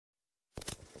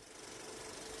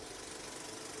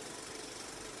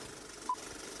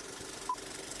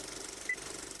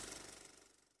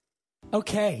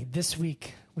Okay, this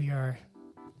week we are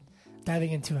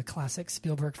diving into a classic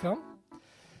Spielberg film,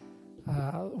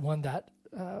 one that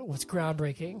was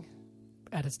groundbreaking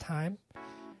at its time.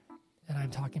 And I'm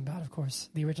talking about, of course,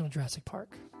 the original Jurassic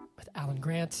Park with Alan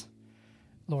Grant,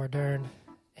 Laura Dern,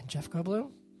 and Jeff Goldblum,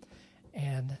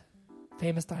 and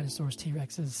famous dinosaurs,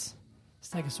 T-Rexes,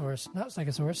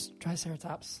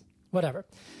 Triceratops, whatever.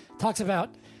 Talks about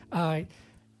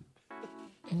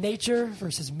nature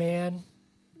versus man,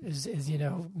 is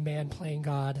man playing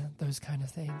God, those kind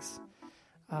of things.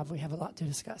 We have a lot to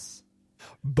discuss.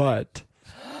 But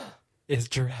is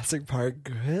Jurassic Park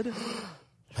good?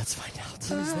 Let's find out.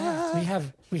 Who's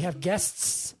that? We have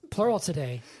guests, plural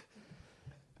today.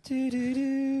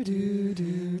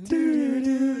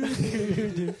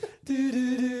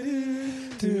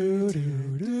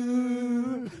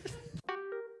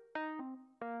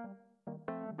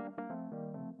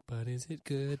 But is it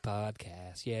good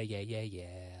podcast? Yeah.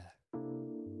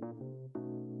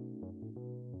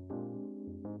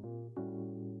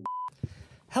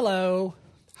 Hello.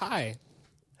 Hi.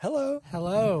 Hello.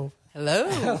 Hello.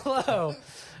 Hello.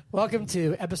 Welcome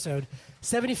to episode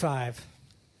 75.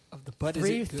 Of the But Is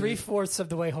It Good? Three-fourths of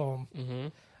the way home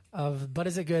of But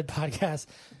Is It Good podcast.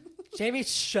 Jamie,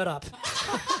 shut up.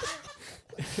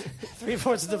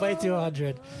 Three-fourths of the way to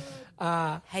 100.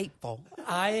 Hateful.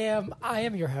 I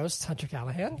am your host, Hunter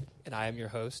Callahan. And I am your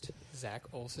host, Zach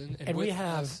Olson. And we with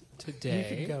have us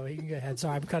today. You can go ahead.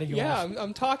 Sorry, I'm cutting you Yeah, off.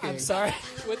 I'm talking. I'm sorry.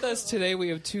 With us today, we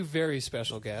have two very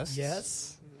special guests.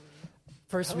 Yes.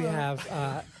 First, we have.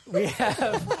 What'd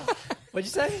you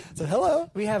say? So hello.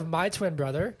 We have my twin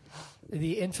brother,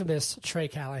 the infamous Trey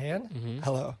Callahan,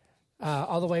 Hello.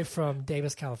 all the way from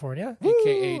Davis, California.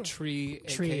 A.K.A. Tree.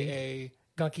 Tree.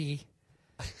 Gunky.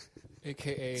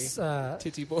 A.K.A.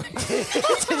 Titty Boy.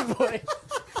 Titty boy.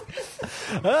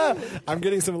 I'm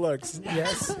getting some looks.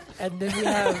 Yes. And then we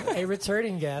have a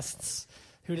returning guest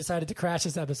who decided to crash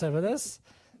this episode with us.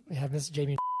 We have Miss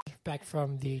Jamie back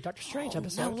from the Doctor Strange No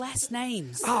episode. last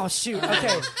names. Oh, shoot.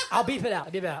 Okay. I'll beep it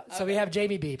out. So we have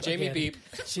Jamie Beep. Jamie again. Beep.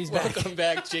 She's back. Welcome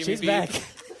back, Jamie She's Beep. back.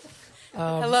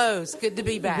 Hello, it's good to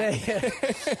be back.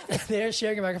 They're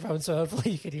sharing a microphone, so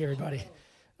hopefully you can hear everybody.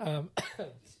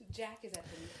 Jack is at the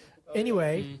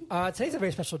Anyway, today's a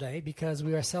very special day because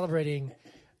we are celebrating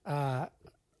all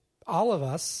of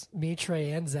us, me,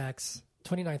 Trey, and Zach's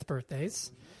 29th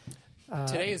birthdays.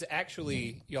 Today is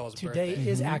actually y'all's Today birthday.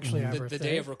 is actually our The birthday.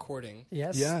 day of recording.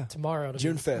 Yes. Yeah. Tomorrow. It'll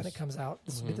June be 5th. when it comes out.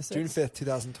 This will be the 6th. June 5th,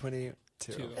 2022.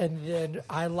 Two. And then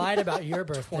I lied about your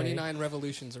birthday. 29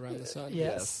 revolutions around the sun.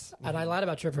 Yes. And I lied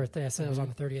about your birthday. I said it was on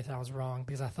the 30th. I was wrong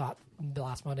because I thought the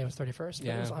last Monday was 31st. But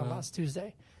Yeah, it was on well. last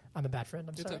Tuesday. I'm a bad friend.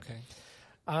 I'm It's sorry. okay.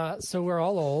 So we're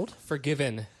all old.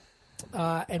 Forgiven.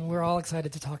 And we're all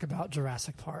excited to talk about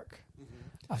Jurassic Park,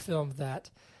 a film that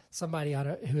somebody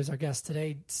who is our guest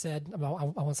today said, I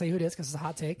won't say who it is because it's a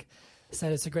hot take,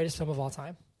 said it's the greatest film of all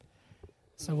time.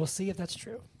 So we'll see if that's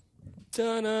true.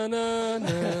 Da-na-na-na.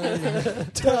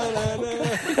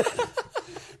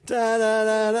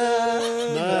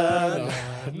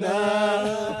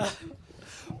 Da-da-da-da.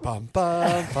 Bum,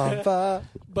 bum, bum, bum.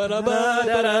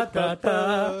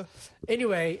 Ba-da-ba-da-da-da-da.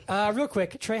 Anyway, real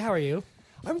quick, Trey, how are you?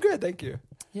 I'm good, thank you.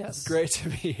 Yes. It's great to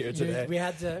be here today.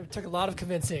 It took a lot of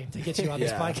convincing to get you on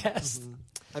this Yeah. podcast.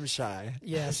 I'm shy.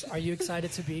 Yes. Are you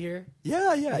excited to be here?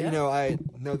 Yeah. Yeah? You know, I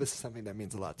know this is something that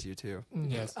means a lot to you too.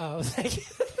 Yes. Oh, thank you.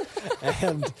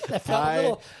 And That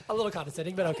felt a little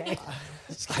condescending, but okay.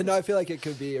 I know I feel like it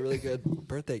could be a really good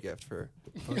birthday gift for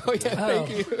both Oh, of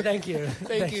you. yeah. Oh, Thank you.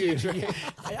 Thank you. Trey.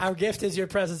 Our gift is your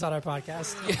presence on our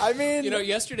podcast. I mean,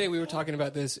 Yesterday we were talking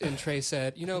about this, and Trey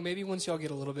said, maybe once y'all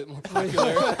get a little bit more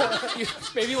popular,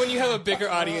 maybe when you have a bigger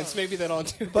audience, maybe then I'll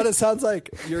do it. but it sounds like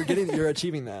you're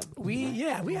achieving that. We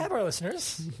have our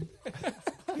listeners.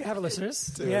 We have our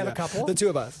listeners. Too, We have yeah. a couple. The two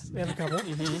of us. We have a couple.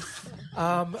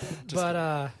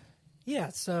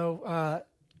 So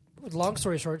long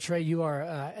story short, Trey, you are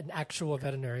an actual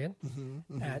veterinarian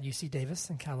at UC Davis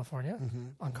in California,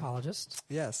 oncologist.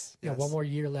 Yes. You got one more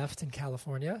year left in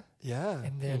California, Yeah.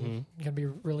 and then you're going to be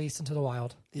released into the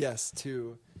wild. Yes,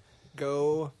 to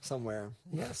go somewhere.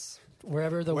 Yes.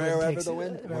 Wherever the Wherever wind takes the you.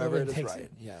 wind, Wherever wherever the it wind is takes right.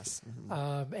 you. Yes.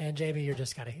 And Jamie, you're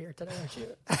just kind of here today, aren't you?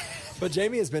 But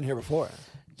Jamie has been here before.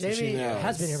 So she Jamie knows.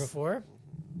 has been here before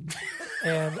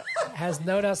and has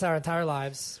known us our entire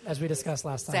lives, as we discussed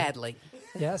last time. Sadly.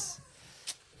 Yes.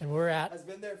 And we're at. Has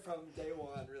been there from day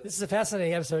one. Really. This is a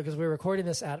fascinating episode because we're recording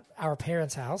this at our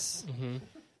parents' house,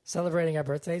 celebrating our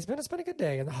birthdays. It's been a good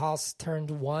day. And the house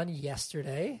turned 1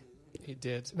 yesterday. He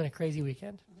did. It's been a crazy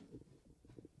weekend.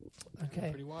 Okay.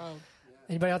 Pretty wild.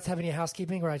 Anybody else have any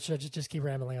housekeeping, or I should just keep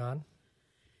rambling on?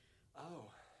 Oh.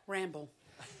 Ramble.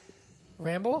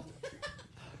 Ramble?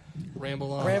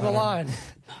 Ramble on. Ramble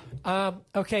on.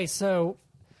 Okay, so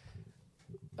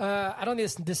I don't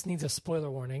think this needs a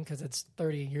spoiler warning because it's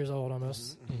 30 years old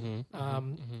almost.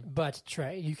 But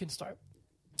Trey, you can start.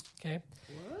 Okay?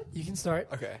 What? You can start.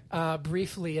 Okay.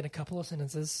 Briefly in a couple of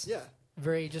sentences. Yeah.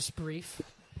 Very just brief.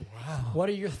 Wow. What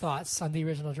are your thoughts on the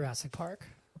original Jurassic Park?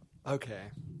 Okay.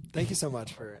 Thank you so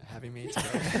much for having me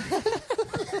today.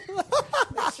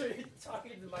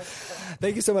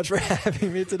 Thank you so much for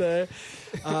having me today.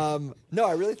 No,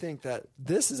 I really think that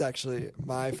this is actually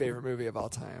my favorite movie of all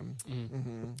time.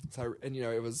 So,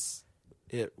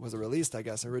 it was released, I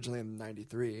guess, originally in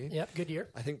 '93. Yep, good year.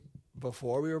 I think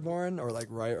before we were born, or like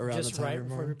right around Just the time right we were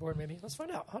before born. we were born, maybe. Let's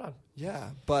find out. Hold on.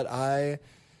 Yeah, but I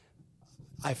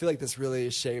feel like this really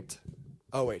shaped.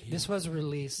 Oh wait, This was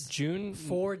released June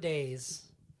 4 days.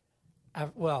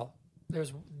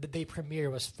 The premiere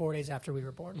was 4 days after we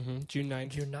were born. June 9th,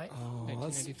 June 9th. Oh,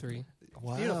 that's 1993.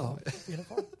 wow. Beautiful.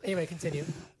 Beautiful. Anyway, continue.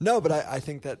 No, but I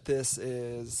think that this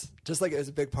is just like it's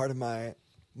a big part of my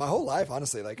whole life.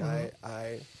 Honestly, like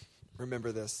I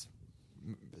remember this.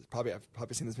 I've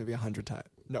probably seen this movie 100 times.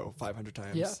 No, 500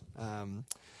 times. Yeah.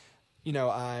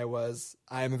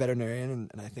 I am a veterinarian,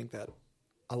 and I think that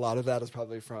a lot of that is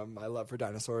probably from my love for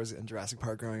dinosaurs and Jurassic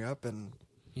Park growing up. And,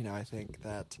 I think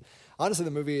that honestly the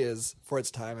movie is, for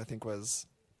its time, I think was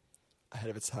ahead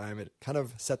of its time. It kind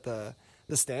of set the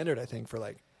standard, I think, for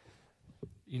like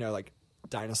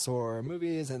dinosaur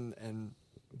movies and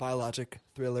biologic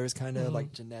thrillers, kind of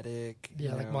like genetic.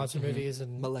 Yeah, like monster movies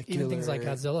and molecular, even things like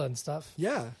Godzilla and stuff.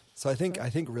 Yeah. So I think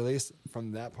really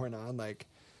from that point on, like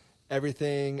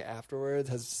everything afterwards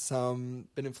has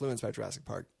been influenced by Jurassic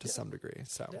Park to some degree.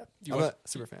 So Yeah. I'm a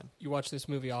super fan. You watch this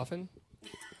movie often?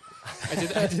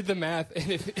 I did the math,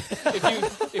 and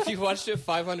if you watched it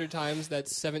 500 times,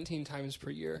 that's 17 times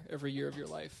per year, every year of your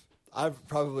life. It's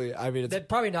They're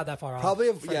probably not that far off.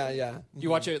 probably, yeah. You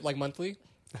watch it like monthly?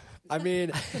 I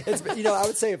mean, it's been, I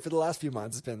would say for the last few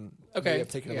months, it's been Okay. I've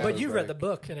taken a Yeah. lot But of you've read the break.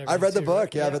 book and everything. I've read the too, book.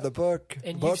 right? Yeah, I've read the book.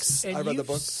 And Books. And I read the you've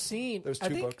book. Seen, There's I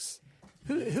 2 think, books.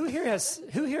 Who here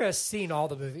has seen all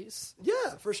the movies? Yeah,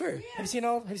 for sure. Have you seen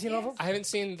all? Have you seen all of them? I haven't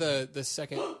seen the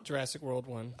second Jurassic World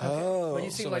one. Oh. But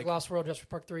you've seen So, like like- Lost World, Jurassic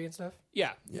Park 3 and stuff.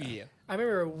 Yeah. I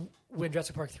remember when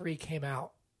Jurassic Park 3 came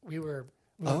out, we were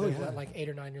like 8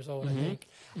 or 9 years old, I think.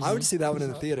 I went to see that one in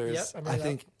the So, theaters. yep, I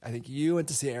remember I think you went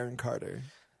to see Aaron Carter.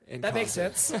 That makes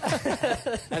sense.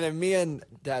 And then me and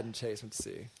Dad and Chase went to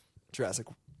see Jurassic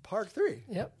Park 3.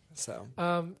 Yep. So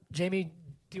Jamie,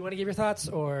 do you want to give your thoughts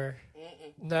or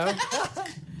no?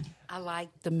 I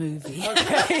liked the movie.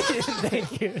 Okay.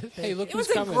 Thank you. Hey, look It who's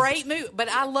was coming. a great movie, but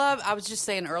I was just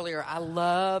saying earlier, I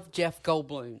love Jeff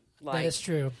Goldblum. That is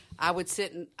true. I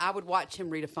would watch him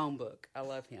read a phone book. I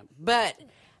love him. But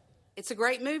it's a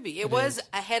great movie. It was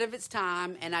ahead of its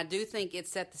time, and I do think it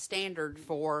set the standard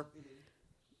for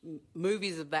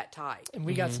movies of that type. And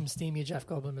we got some steamy Jeff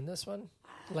Goldblum in this one,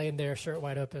 laying there, shirt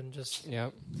wide open, just. Yeah.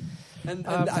 and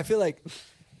I feel like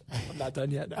I'm not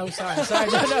done yet. No. Oh, sorry.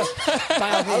 No.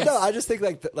 By all means. No, I just think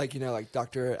like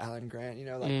Dr. Alan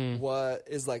Grant, what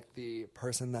is like the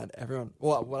person that everyone,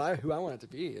 who I want it to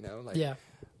be, like Yeah.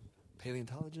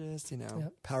 paleontologist,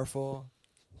 Yep. powerful,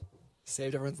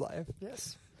 saved everyone's life.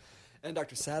 Yes. And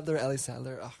Dr. Sadler, Ellie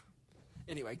Sadler. Ugh.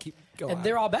 Anyway, keep going. And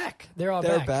they're all back. They're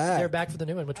back. They're back for the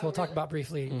new one, which we'll talk about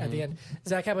briefly at the end.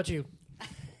 Zach, how about you?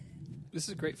 This is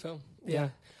a great film. Yeah.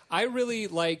 I really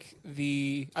like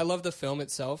I love the film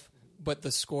itself, but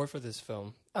the score for this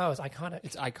film, Oh, it's iconic.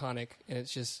 it's iconic, and it's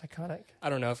just, iconic. I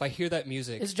don't know, if I hear that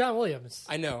music, It's John Williams.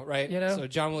 I know, right? You know? So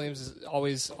John Williams is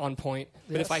always on point,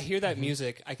 but if I Yes. hear that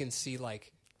music, I can see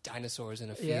like dinosaurs in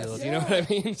a field. Yes. You know what I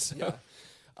mean? So,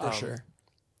 for sure.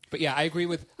 But yeah, I agree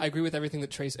with everything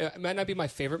that Trace. It might not be my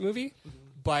favorite movie,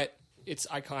 but it's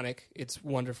iconic. It's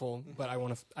wonderful. But I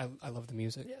love the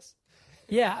music. Yes.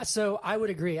 Yeah, so I would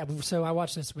agree. So I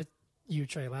watched this with you,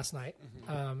 Trey, last night,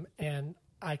 and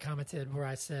I commented where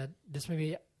I said this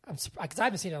movie, because I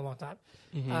haven't seen it in a long time,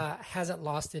 hasn't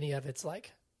lost any of its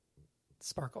like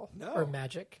sparkle or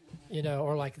magic,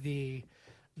 or like the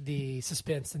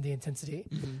suspense and the intensity.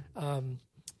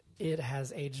 It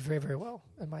has aged very, very well,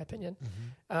 in my opinion.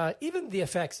 Even the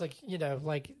effects, like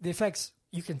the effects,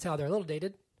 you can tell they're a little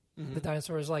dated. The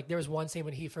dinosaurs, like there was one scene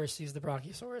when he first sees the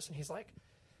Brachiosaurus, and he's like,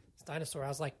 "It's a dinosaur." I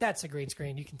was like, "That's a green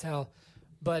screen." You can tell,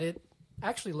 but it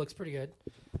actually looks pretty good.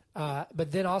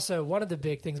 But then also one of the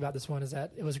big things about this one is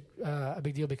that it was a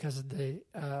big deal because of the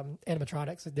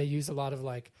animatronics. They use a lot of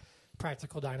like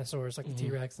practical dinosaurs, like the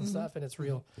T-Rex and stuff, and it's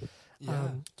real. Yeah.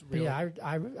 But yeah,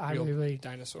 I Real really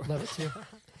dinosaur. love it too.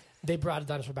 They brought a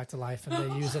dinosaur back to life, and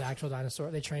they used an actual dinosaur.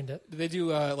 They trained it. Did they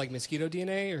do like mosquito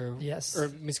DNA or Yes. or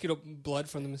mosquito blood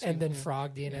from the mosquito? And then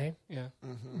frog DNA. yeah,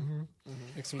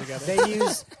 mix them together. They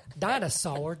use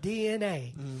dinosaur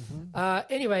DNA.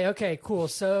 Anyway, okay, cool.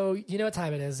 So you know what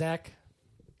time it is, Zach?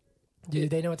 Do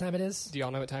they know what time it is? Do y'all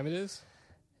know what time it is?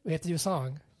 We have to do a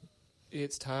song.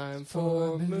 It's time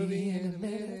for movie in a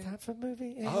minute. Time for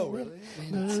movie in Oh, a minute.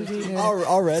 really? Movie in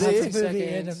Already? Time for 60 movie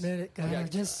in a seconds. minute. Okay.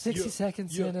 Just 60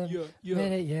 seconds in a yeah.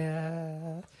 minute,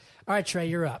 yeah. All right, Trey,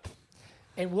 you're up.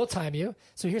 And we'll time you.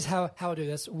 So here's how I'll do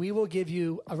this. We will give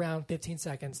you around 15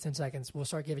 seconds, 10 seconds. We'll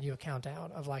start giving you a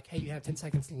countdown of like, hey, you have 10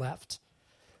 seconds left.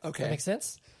 Okay. That makes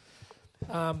sense?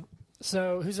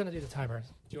 So who's going to do the timer?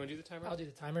 Do you want to do the timer? I'll do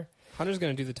the timer. Hunter's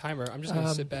going to do the timer. I'm just going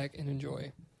to sit back and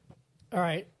enjoy. All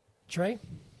right, Trey,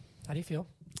 how do you feel?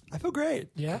 I feel great.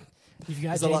 Yeah? You've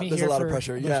got There's Jamie a here lot for of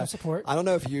pressure. emotional Yeah. support. I don't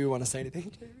know if you want to say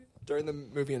anything during the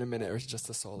movie in a minute, or it's just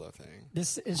a solo thing.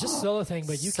 This is just a solo thing,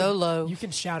 but Solo. you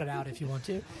can shout it out if you want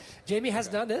to. Jamie has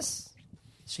done this.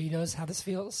 She knows how this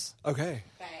feels. Okay.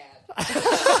 Bad.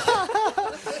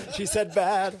 She said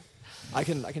bad. I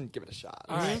can give it a shot.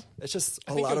 All right. It's just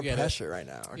I a think lot you'll of get it. pressure right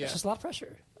now. Okay. Yeah. It's just a lot of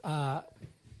pressure.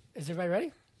 Is everybody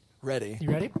ready? Ready? You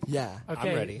ready? Yeah.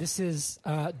 Okay. ready. This is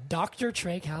Dr.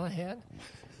 Trey Callahan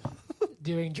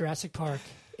doing Jurassic Park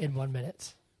in 1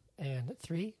 minute. And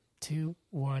 3, 2,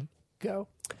 1, go.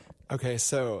 Okay,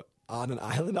 so on an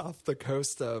island off the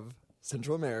coast of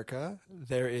Central America,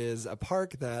 there is a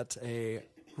park that a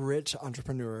rich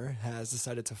entrepreneur has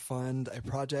decided to fund a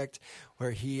project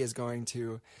where he is going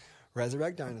to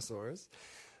resurrect dinosaurs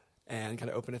and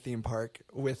kind of open a theme park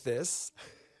with this.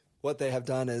 What they have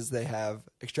done is they have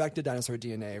extracted dinosaur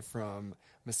DNA from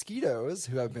mosquitoes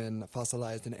who have been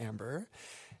fossilized in amber,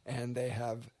 and they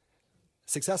have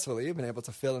successfully been able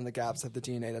to fill in the gaps of the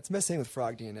DNA that's missing with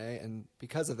frog DNA, and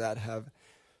because of that have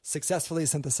successfully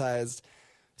synthesized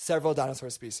several dinosaur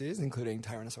species, including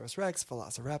Tyrannosaurus rex,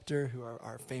 Velociraptor, who are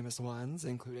our famous ones,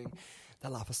 including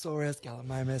Dilophosaurus,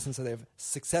 Gallimimus, and so they've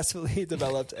successfully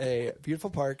developed a beautiful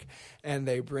park, and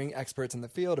they bring experts in the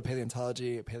field of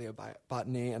paleontology,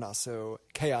 paleobotany, and also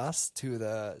chaos to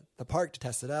the park to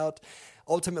test it out.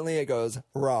 Ultimately, it goes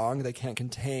wrong. They can't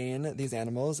contain these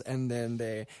animals, and then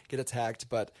they get attacked,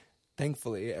 but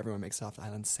thankfully, everyone makes it off the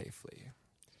island safely.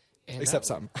 And Except that-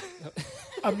 some.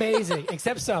 Amazing.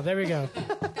 Except some. There we go.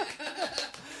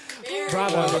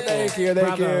 Bravo. Thank you.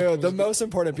 Bravo. The most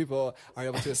important people are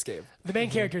able to escape. The main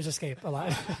characters escape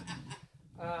alive.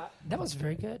 That was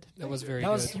very good. That was very That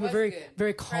good. was you were Was very good.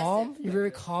 very calm. Impressive. You're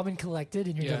very calm and collected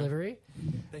in your Yeah. delivery.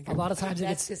 Thank A you. lot of times it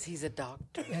That's gets. because he's a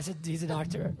doctor. He's a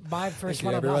doctor. My first Thank you,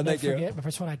 one, everyone. I'll never Thank you. forget. My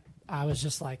first one, I was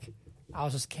just like, I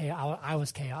was just chaos. I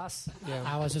was chaos. Yeah.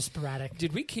 I was just sporadic.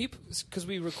 Did we keep, because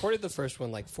we recorded the first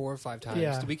one like 4 or 5 times,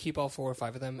 Yeah. did we keep all 4 or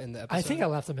 5 of them in the episode? I think I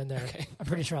left them in there. Okay. I'm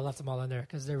pretty sure I left them all in there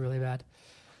because they're really bad.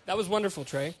 That was wonderful,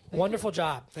 Trey. Wonderful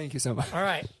job. Thank you so much. All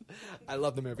right. I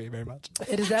love the movie very much.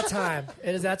 It is that time.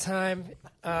 It is that time.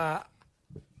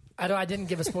 I didn't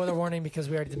give a spoiler warning because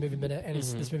we already did movie minute, and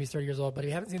this movie's 30 years old. But if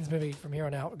you haven't seen this movie from here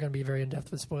on out, we're going to be very in depth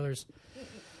with spoilers.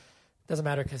 Doesn't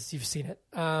matter because you've seen it.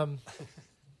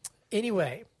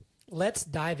 Anyway, let's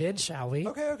dive in, shall we?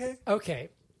 Okay. Okay.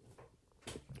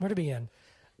 Where to begin?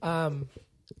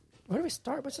 Where do we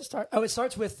start? What's it start? Oh, it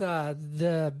starts with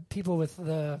the people with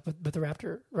the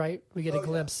raptor, right? We get a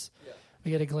glimpse. Yeah.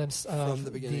 We get a glimpse of From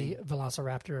the beginning.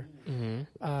 Velociraptor,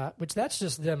 which that's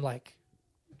just them like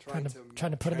trying to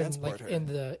put him in transport like her.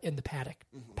 in the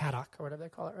paddock or whatever they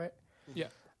call it, right? Yeah.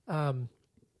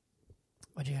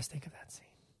 What do you guys think of that scene?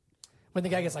 When the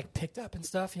guy gets like picked up and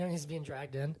stuff, you know, he's being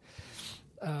dragged in,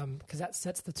 because that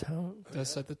sets the tone. Does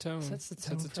set the tone. Sets the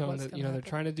tone for what's that, gonna they're happen.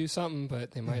 trying to do something,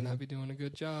 but they might not be doing a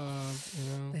good job,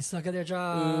 They suck at their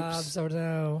jobs. Or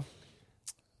no,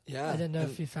 Yeah. I didn't know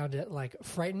and if you found it like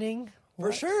frightening.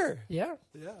 for sure. Yeah,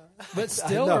 Yeah. but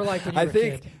still, No, or like when you I were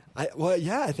think a kid.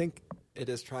 I think it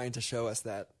is trying to show us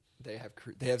that they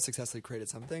have successfully created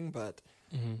something, but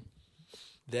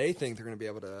they think they're going to be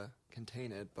able to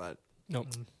contain it, but Nope.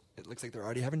 it looks like they're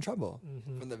already having trouble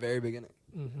from the very beginning.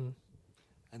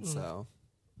 And so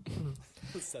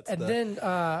sets And the then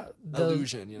the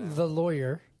illusion, you know. the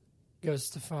lawyer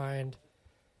goes to find.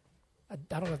 I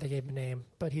don't know if they gave him a name,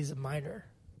 but he's a miner,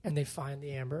 and they find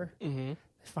the amber. They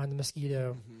find the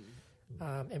mosquito,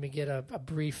 and we get a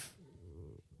brief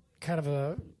kind of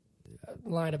a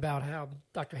line about how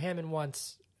Dr. Hammond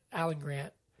wants Alan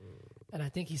Grant, and I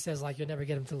think he says like you'll never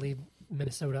get him to leave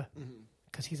Minnesota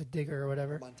because he's a digger or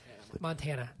whatever.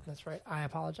 Montana. That's right. I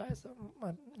apologize.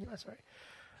 That's right.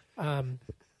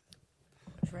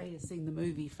 Trey has seen the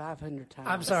movie 500 times.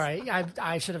 I'm sorry.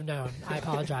 I should have known. I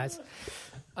apologize.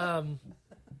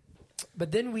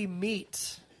 But then we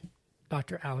meet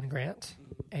Dr. Alan Grant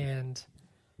and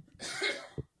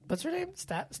what's her name?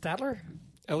 Stadler?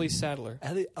 Ellie Sadler.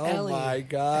 Ellie. Oh Ellie. my Ellie.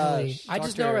 gosh. I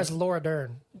just know her Dr. as Laura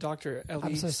Dern. Dr. Ellie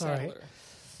I'm so sorry. Sadler.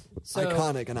 So,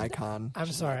 Iconic, an icon. I'm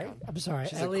sorry. I'm sorry.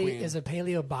 She's a Ellie queen. is a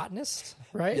paleobotanist,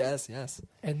 right? Yes, yes.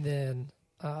 And then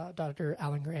Dr.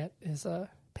 Alan Grant is a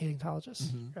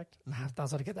paleontologist, correct? I thought I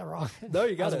was going to get that wrong. No,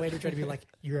 you I got was it. waiting to try to be like,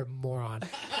 you're a moron.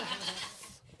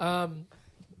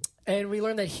 And we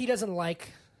learned that he doesn't like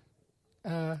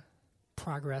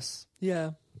progress.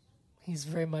 Yeah. He's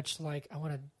very much like, I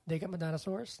want to dig up my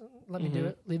dinosaurs. Let me do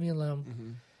it. Leave me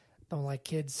alone. Don't like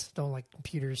kids. Don't like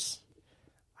computers.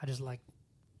 I just like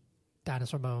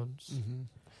dinosaur bones,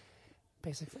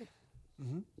 basically.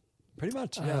 Pretty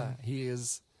much, yeah. He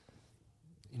is,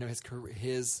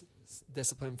 his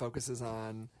discipline focuses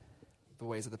on the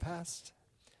ways of the past,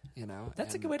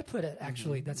 That's a good way to put it,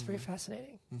 actually. That's very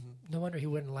fascinating. No wonder he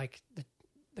wouldn't like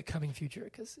the coming future,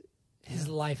 because his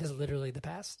life is literally the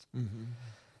past.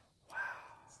 Wow.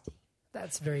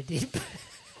 That's very deep.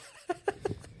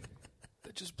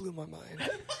 That just blew my mind.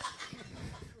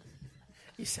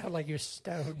 You sound like you're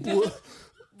stoned.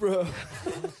 Bro.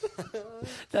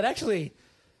 That actually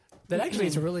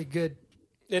is a really good...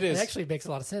 It is. It actually makes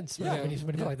a lot of sense when you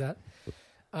put it like that.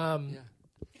 Yeah.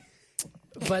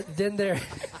 But then there...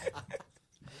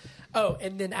 Oh,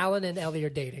 and then Alan and Ellie are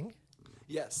dating.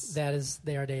 Yes.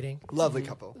 They are dating. Lovely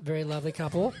couple. Very lovely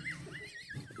couple.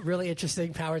 Really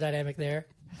interesting power dynamic there.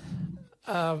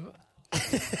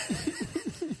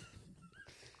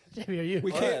 Jamie, are you?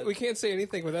 We can't say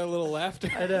anything without a little laughter.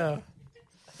 I know.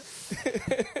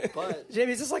 But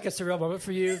Jamie, is this like a surreal moment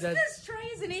for you? That This Trey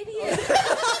is an idiot.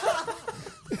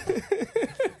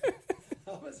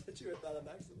 I almost hit you with that on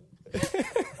accident.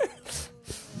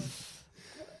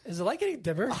 is the light getting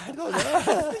dimmer? I don't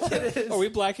know. It is. Are we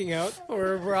blacking out?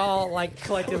 Or we're all like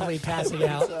collectively passing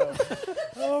out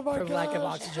Oh my from lack of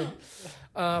oxygen.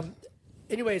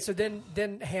 Anyway, so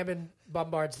then Hammond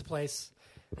bombards the place,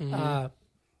 and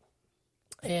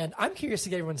I'm curious to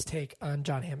get everyone's take on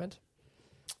John Hammond.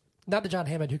 Not the John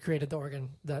Hammond who created the organ,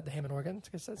 the Hammond organ,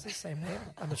 because that's the same name.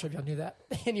 I'm not sure if y'all knew that.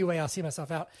 Anyway, I'll see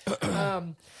myself out.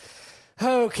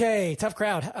 Okay, tough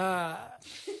crowd.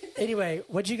 Anyway,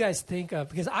 what do you guys think of?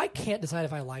 Because I can't decide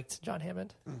if I liked John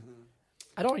Hammond.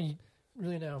 I don't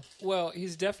really know. Well,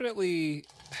 he's definitely,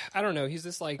 I don't know, he's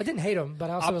this like I didn't hate him, but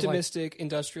I also optimistic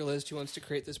industrialist who wants to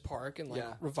create this park and like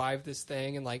Yeah. revive this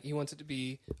thing, and like he wants it to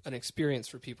be an experience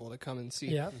for people to come and see.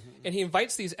 Yeah. And he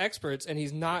invites these experts and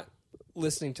he's not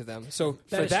listening to them. So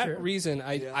That for is that true. reason,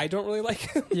 Yeah. I don't really like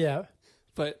him. like, yeah.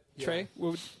 But Yeah. Trey,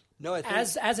 what would, No, I think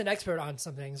As an expert on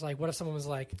some things, like what if someone was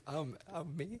like,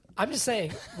 me. I'm just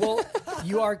saying, well,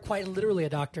 you are quite literally a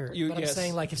doctor. You- but I'm yes.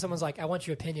 saying, like, if someone's like, I want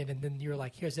your opinion, and then you're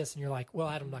like, here's this, and you're like, well,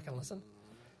 I'm not going to listen.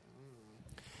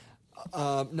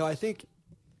 No, I think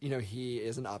he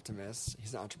is an optimist.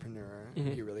 He's an entrepreneur.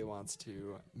 He really wants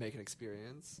to make an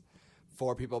experience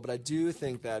for people. But I do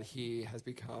think that he has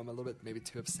become a little bit maybe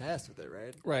too obsessed with it,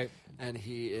 right? right. And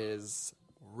he is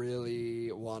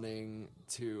really wanting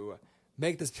to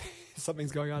make this.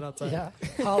 Something's going on outside. Yeah.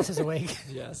 Hollis is awake.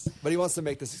 Yes, but he wants to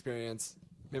make this experience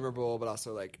memorable, but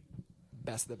also like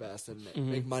best of the best and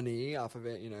make money off of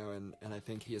it, And I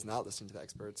think he is not listening to the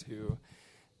experts who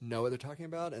know what they're talking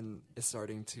about, and it's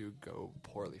starting to go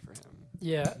poorly for him.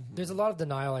 Yeah. There's a lot of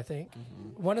denial, I think.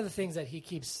 One of the things that he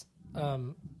keeps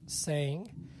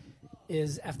saying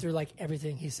is after, like,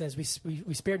 everything he says, we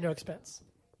spared no expense.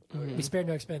 We spared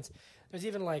no expense. There's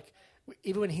even, like,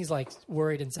 even when he's, like,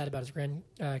 worried and sad about his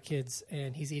grandkids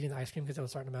and he's eating the ice cream because it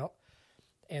was starting to melt,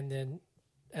 and then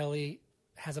Ellie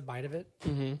has a bite of it.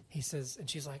 He says, and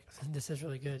she's like, "This is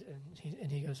really good,"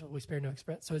 and he goes, well, "We spared no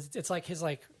expense." So it's like his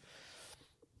like.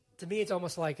 To me, it's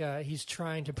almost like he's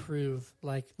trying to prove,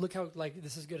 like, look how like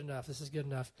this is good enough. This is good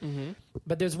enough.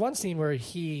 But there's one scene where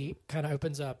he kind of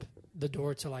opens up the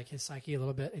door to like his psyche a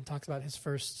little bit and talks about his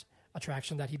first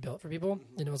attraction that he built for people,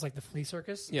 and it was like the flea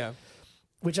circus. Yeah.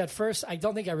 Which at first I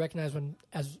don't think I recognized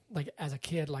as a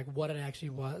kid, like what it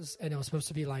actually was, and it was supposed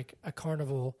to be like a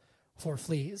carnival for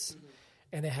fleas,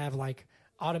 and they have like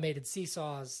automated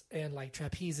seesaws and like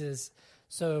trapezes,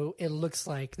 so it looks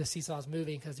like the seesaw's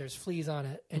moving because there's fleas on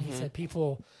it. And he said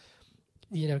people,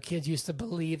 kids used to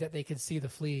believe that they could see the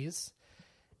fleas,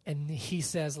 and he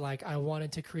says like I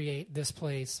wanted to create this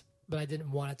place, but I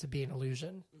didn't want it to be an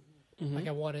illusion. Like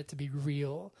I want it to be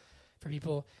real for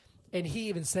people. And he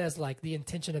even says, like, the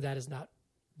intention of that is not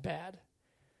bad,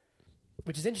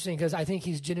 which is interesting because I think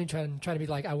he's genuinely trying to be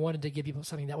like, I wanted to give people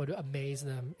something that would amaze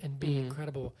them and be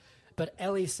incredible. But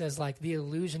Ellie says, like, the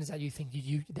illusion is that you think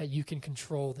that you can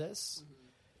control this.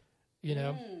 You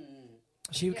know,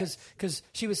 because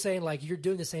she was saying like you're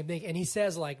doing the same thing, and he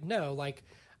says like no, like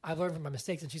I've learned from my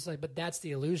mistakes, and she's like, but that's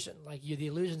the illusion. Like the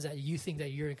illusion's that you think that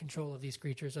you're in control of these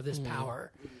creatures, of this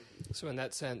power. So in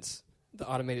that sense, the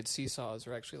automated seesaws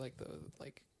are actually like the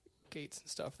gates and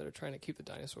stuff that are trying to keep the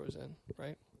dinosaurs in,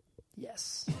 right?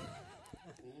 Yes,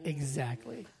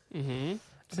 exactly. Mm-hmm.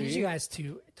 I need you guys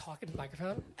to talk into the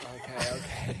microphone,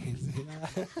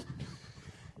 Okay.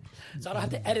 so I don't have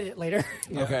to edit it later.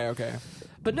 Okay.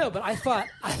 But no, but I thought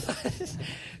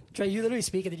Trey, you literally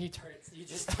speak and then you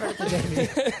just turn it to Jamie.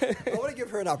 I want to give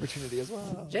her an opportunity as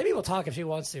well. Jamie will talk if she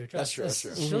wants to. That's true. That's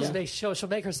true. She'll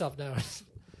make herself known.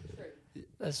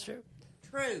 That's true.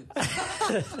 True.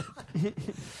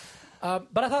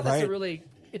 But I thought that's a Right. really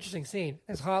interesting scene.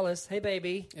 There's Hollis. Hey,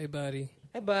 baby. Hey, buddy.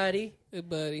 Hey, buddy. Hey,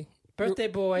 buddy. Birthday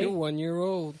boy. You're 1 year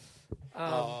old.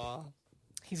 Aw.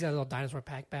 He's got a little dinosaur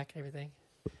pack back and everything.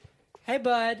 Hey,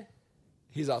 bud.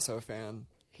 He's also a fan.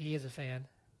 He is a fan.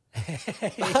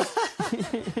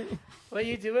 What are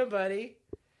you doing, buddy?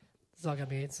 This is all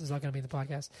gonna be in the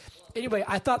podcast. Anyway,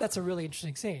 I thought that's a really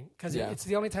interesting scene because Yeah. it's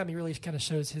the only time he really kind of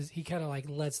shows he kind of like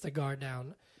lets the guard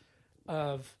down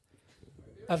of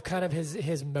kind of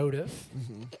his motive.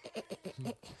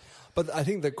 But I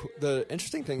think the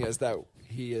interesting thing is that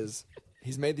he's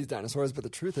made these dinosaurs, but the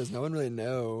truth is no one really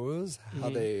knows how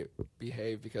they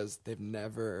behave because they've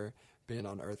never been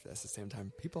on Earth at the same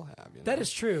time people have. You know? That is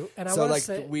true, and I So, want to like,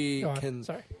 say we go on. can-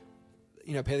 Sorry,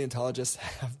 Paleontologists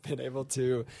have been able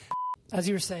to. as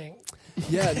you were saying,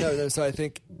 Yeah, no. So I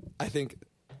think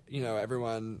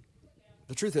everyone.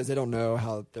 The truth is, they don't know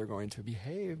how they're going to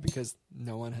behave because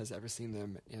no one has ever seen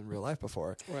them in real life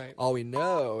before. Right. All we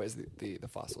know is the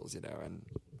fossils, and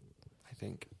I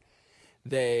think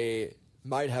they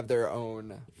might have their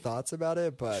own thoughts about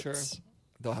it, but Sure.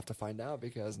 they'll have to find out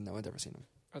because no one's ever seen them.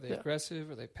 Are they Yeah. aggressive?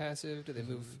 Are they passive? Do they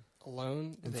move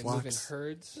alone? Do In they move in flocks.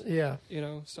 herds? yeah.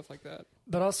 Stuff like that.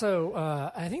 But also,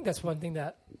 I think that's one thing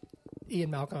that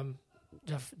Ian Malcolm,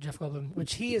 Jeff Goldblum,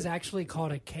 which he is actually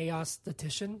called a chaos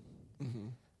statistician.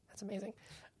 That's amazing.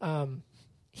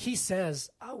 He says,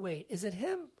 "Oh wait, is it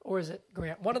him or is it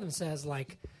Grant?" One of them says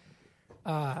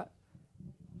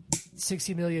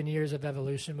 60 million years of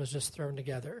evolution was just thrown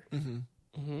together.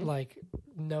 Like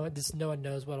no one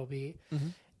knows what it'll be.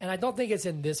 And I don't think it's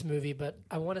in this movie, but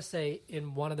I want to say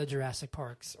in one of the Jurassic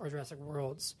Parks or Jurassic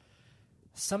Worlds,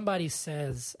 somebody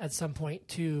says at some point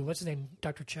to what's his name,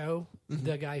 Dr. Cho,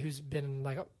 the guy who's been in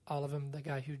like all of them, the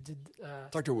guy who did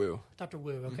Dr. Wu. Dr.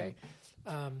 Wu. Okay,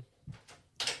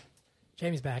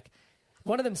 Jamie's back.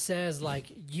 One of them says like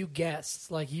you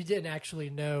guessed, like you didn't actually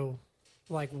know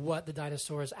like what the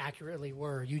dinosaurs accurately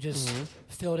were. You just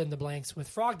filled in the blanks with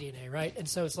frog DNA, right? And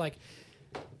so it's like,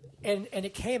 and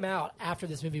it came out after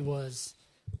this movie was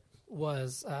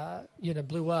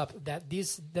blew up that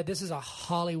this is a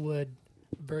Hollywood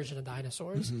version of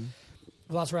dinosaurs.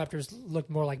 Velociraptors look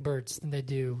more like birds than they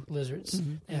do lizards.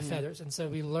 They have feathers, and so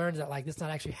we learned that like that's not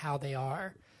actually how they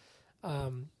are.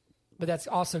 But that's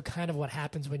also kind of what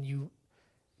happens when you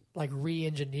like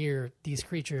re-engineer these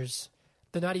creatures.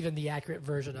 They're not even the accurate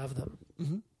version of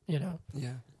them, Yeah.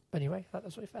 But anyway, I thought that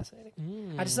was really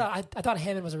fascinating. I just thought I thought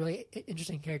Hammond was a really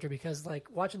interesting character because like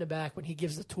watching it back when he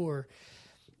gives the tour,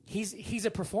 he's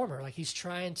a performer. Like he's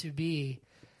trying to be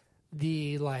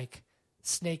the like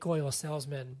snake oil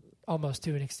salesman almost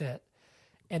to an extent.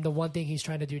 And the one thing he's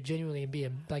trying to do genuinely and be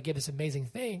like give this amazing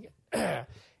thing,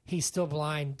 he's still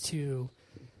blind to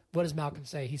what does Malcolm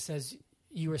say? He says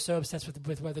you were so obsessed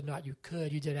with whether or not you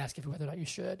could, you did ask if whether or not you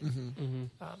should,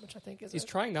 which I think is He's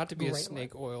trying not to be a great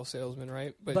snake oil salesman,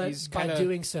 right? but he's by kind of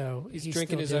doing so, he's he's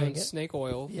drinking still his own doing it. snake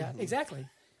oil. Yeah, exactly.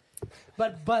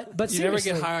 But You never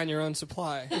seriously, get high on your own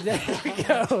supply. There you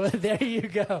go. There you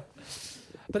go.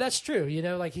 But that's true.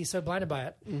 Like he's so blinded by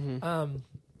it.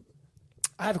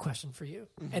 I have a question for you,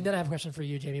 and then I have a question for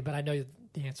you, Jamie. But I know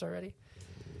the answer already.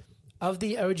 Of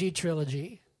the OG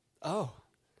trilogy, Oh,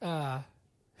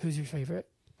 who's your favorite?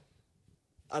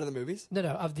 out of the movies? No,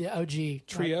 of the OG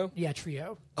Trio? Yeah,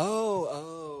 trio.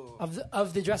 Oh.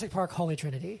 Of the Jurassic Park Holy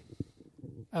Trinity,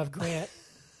 of Grant,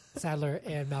 Sadler,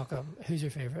 and Malcolm. Who's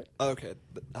your favorite? Okay.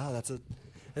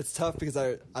 It's tough because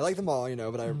I like them all,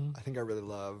 but I think I really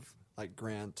love like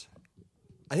Grant.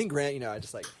 I think Grant, I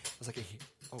just like was like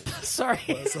Sorry,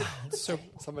 So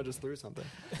someone just threw something.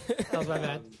 that was my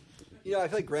bad. I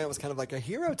feel like Grant was kind of like a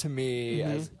hero to me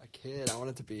as a kid. I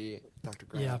wanted to be Dr.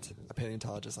 Grant, a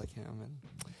paleontologist like him, and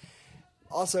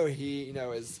also he,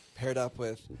 is paired up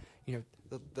with,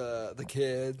 the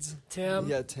kids. Tim.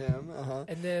 Yeah, Tim.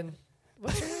 And then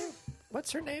what's her name?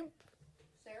 What's her name?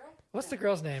 Sarah? What's the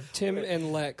girl's name? Tim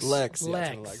and Lex. Lex. Yeah, Lex.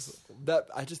 Tim and Lex. That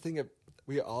I just think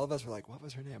all of us were like, what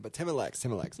was her name? But Tim and Lex.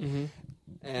 Mm-hmm.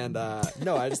 And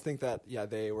no, I just think that he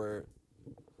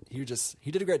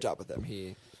did a great job with them.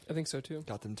 He I think so too.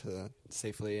 got them to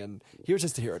safely, and he was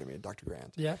just a hero to me, Dr.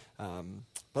 Grant. Yeah.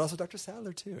 But also Dr.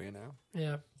 Sadler too, you know.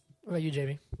 Yeah. What about you,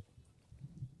 Jamie?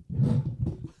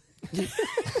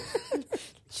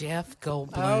 Jeff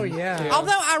Goldblum. Oh, yeah. Yeah.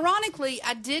 Although, ironically,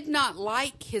 I did not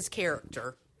like his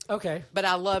character, Okay. but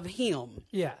I love him.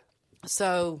 Yeah.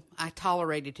 So I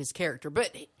tolerated his character.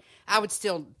 But I would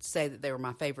still say that they were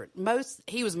my favorite.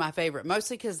 He was my favorite,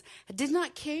 mostly because I did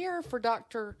not care for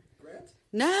Dr. Grant?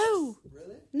 No.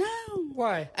 Really? No.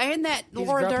 Why? And that He's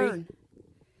Laura grumpy? Dern.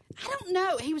 I don't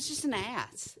know. He was just an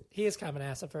ass. He is kind of an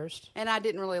ass at first. And I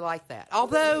didn't really like that.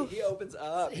 Although, he opens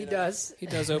up. He you know. does. He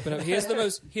does open up. He has the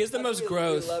most. He has the most We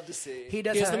growth. love to see. He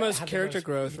does He has have the most have character most-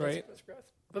 growth, he does right? have the most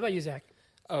growth. What about you, Zach?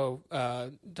 Oh,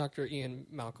 Dr. Ian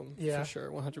Malcolm, Yeah. for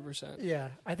sure, 100%. Yeah,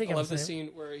 I think I I'm love the same.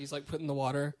 scene where he's like putting the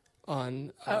water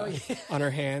on Oh, yeah. on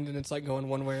her hand, and it's like going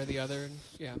one way or the other. And,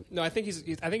 yeah, no, I think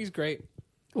he's great.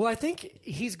 Well, I think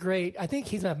he's great. I think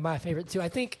he's my favorite too. I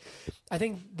think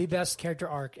the best character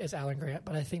arc is Alan Grant,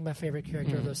 but I think my favorite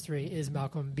character of those three is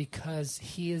Malcolm because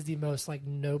he is the most like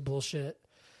no bullshit.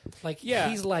 Like Yeah,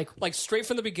 he's like straight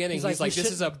from the beginning. He's He's like, like, "You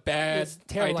this is a shouldn't- bad it's a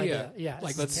terrible idea. Yeah,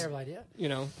 like it's a let's terrible idea. you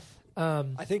know.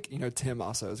 I think Tim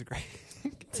also is great.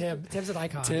 Tim's an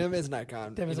icon. Tim is an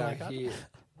icon. Tim is You an know, icon.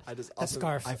 I just also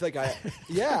scarf. I feel like I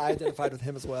identified with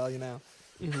him as well. You know,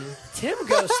 Tim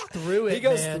goes through it. he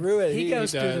goes man. through it. He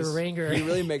goes he through the does. ringer. he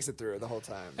really makes it through the whole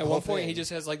time. At one point, he just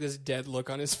has like this dead look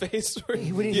on his face. Where,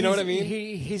 When you know what I he's-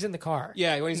 mean? He's in the car.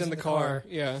 Yeah, when he's in the car.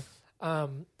 Yeah,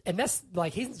 And that's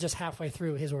like he's just halfway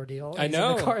through his ordeal. I He's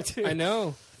know. In the car too. I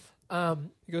know.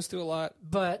 He goes through a lot.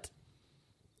 But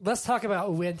let's talk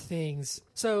about when things.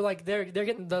 So like they're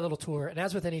getting the little tour, and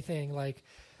as with anything, like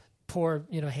poor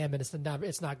Hammond,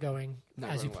 it's not going Not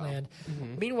as you going well.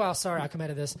 planned. Meanwhile, sorry, I'll come out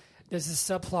of this. There's this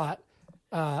subplot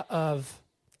of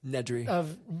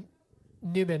Nedry.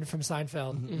 Newman from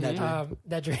Seinfeld. Nedry.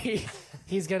 Nedry,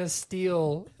 he's gonna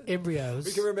steal embryos.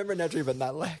 We can remember Nedry, but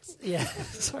not Lex. Yeah,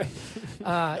 sorry.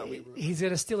 He's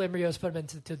going to steal embryos, put them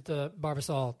into the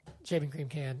Barbasol shaving cream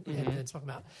can, and then smoke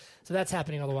them out. So that's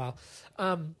happening all the while.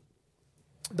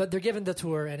 But they're given the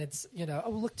tour, and it's,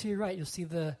 look to your right, you'll see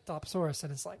the Dilophosaurus,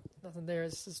 and it's like, nothing there.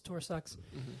 This tour sucks.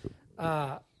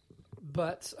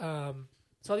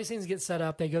 So all these things get set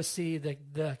up. They go see the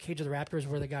Cage of the Raptors,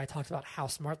 where the guy talks about how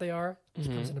smart they are, which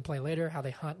comes into play later, how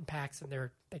they hunt in packs, and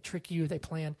they trick you, they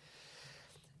plan.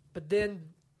 But then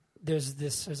there's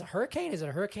a hurricane. Is it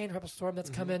a hurricane, tropical storm that's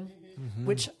coming?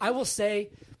 Which I will say,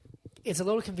 it's a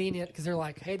little convenient because they're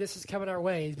like, hey, this is coming our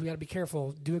way. We got to be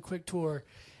careful. Do a quick tour.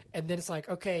 And then it's like,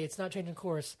 okay, it's not changing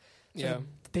course. So Yeah.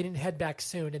 they didn't head back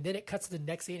soon. And then it cuts to the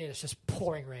next scene and it's just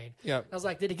pouring rain. Yeah. I was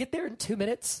like, did it get there in 2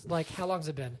 minutes? Like, how long's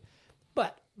it been?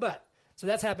 But, so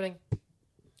that's happening.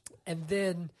 And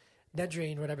then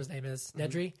Nedry, whatever his name is,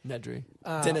 Nedry, Nedry.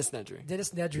 Dennis Nedry.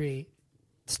 Dennis Nedry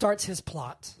starts his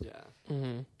plot. Yeah.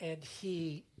 And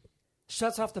he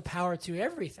shuts off the power to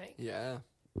everything, Yeah.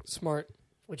 Smart.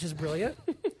 which is brilliant.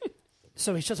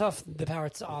 So he shuts off the power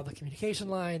to all the communication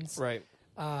lines, Right.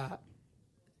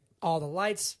 all the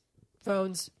lights,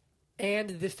 phones, and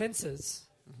the fences.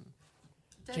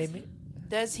 Jamie?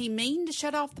 does he mean to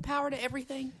shut off the power to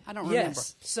everything? I don't remember.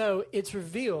 Yes. So it's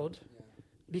revealed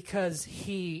because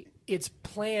it's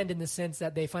planned in the sense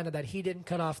that they find out that he didn't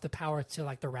cut off the power to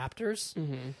like the raptors.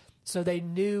 So they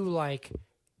knew like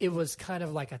it was kind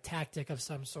of like a tactic of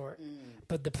some sort.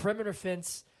 But the perimeter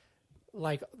fence,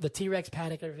 like the T-Rex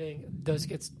paddock, everything, those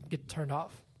get turned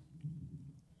off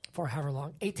for however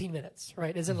long, 18 minutes,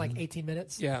 right? Isn't it like 18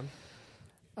 minutes? Yeah.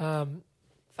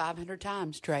 500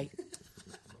 times, Trey.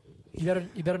 You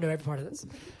better know every part of this.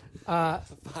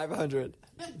 500.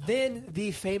 Then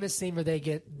the famous scene where they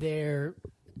get their,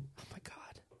 oh my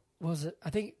God, what was it? I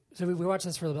think, so we watched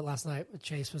this for a little bit last night.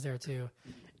 Chase was there too.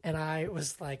 And I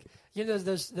was like, those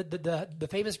the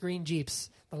famous green Jeeps,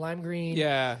 the lime green.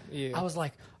 Yeah. Yeah. I was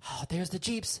like, oh, there's the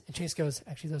Jeeps. And Chase goes,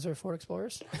 actually, those are Ford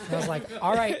Explorers. And I was like,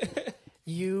 all right,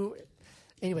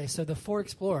 anyway, so the Ford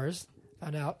Explorers,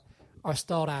 found out, are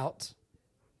stalled out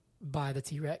by the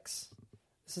T-Rex.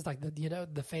 This is like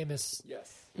the famous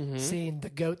Yes. scene. The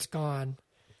goat's gone,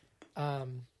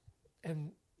 and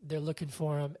they're looking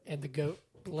for him, and the goat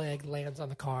leg lands on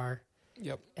the car,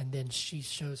 Yep. and then she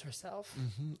shows herself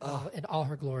in all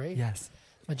her glory. Yes.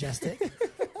 Majestic.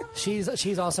 she's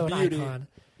also an Beauty. icon.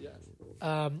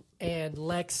 Yes. And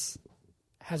Lex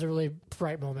has a really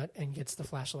bright moment and gets the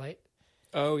flashlight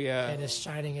Oh yeah. and is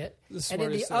shining it. The And in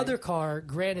the smartest thing. other car,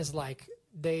 Grant is like,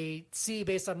 they see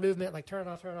based on movement, like turn it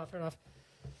off, turn it off, turn it off.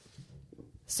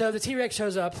 So the T-Rex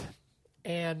shows up,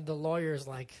 and the lawyer's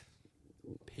like,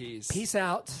 peace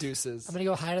out. Deuces. I'm going to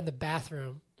go hide in the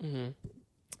bathroom. Mm-hmm.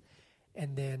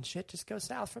 And then shit just goes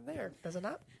south from there, does it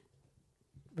not?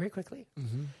 Very quickly.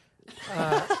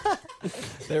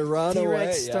 They run T-Rex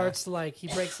away. starts like, he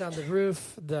breaks down the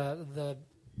roof, the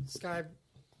sky,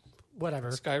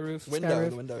 whatever. Sky roof. Window Sky in roof.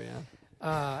 the window,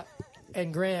 yeah.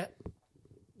 And Grant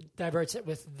diverts it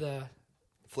with the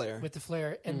Flare.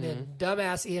 flare, and then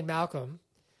dumbass Ian Malcolm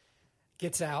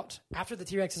gets out after the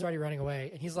T-Rex is already running away,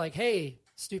 and he's like, "Hey,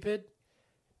 stupid,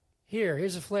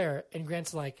 here's a flare," and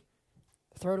Grant's like,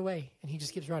 "Throw it away," and he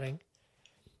just keeps running.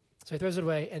 So he throws it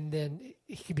away, and then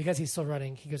because he's still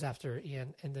running, he goes after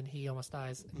Ian, and then he almost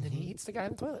dies, and then he eats the guy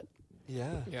in the toilet,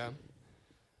 Yeah. Yeah.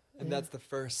 And that's the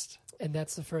first and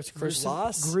that's the first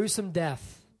loss? gruesome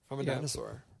death from a Yeah.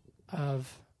 dinosaur.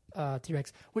 of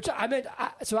T-Rex, which I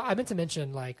meant to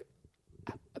mention, like,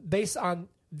 based on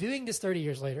viewing this 30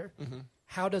 years later,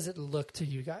 how does it look to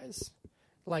you guys?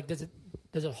 Like, does it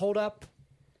hold up?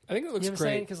 I think it looks You know what I'm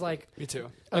saying? great. Because, like, Me too.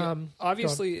 Like,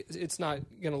 obviously, it's not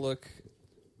going to look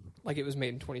like it was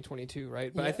made in 2022,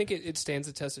 right? But I Yeah. think it stands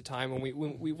the test of time.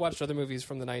 When we watched other movies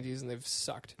from the 90s and they've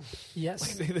sucked.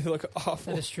 yes, Like, they look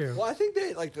awful. that is true. Well, I think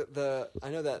they like the I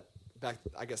know that back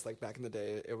back in the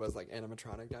day it was like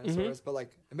animatronic dinosaurs, but like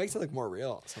it makes it look more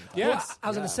real sometimes. Yeah. Well, I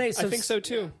was going to say, I think so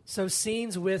too. So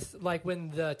scenes with, like,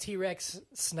 when the T-Rex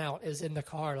snout is in the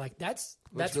car, like, that's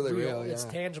really real. real, It's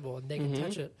yeah. tangible, and they can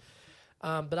touch it.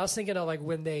 But I was thinking of, like,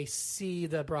 when they see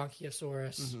the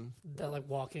Bronchiosaurus, that, like,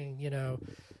 walking, you know.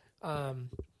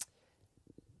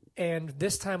 And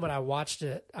this time when I watched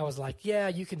it, I was like, yeah,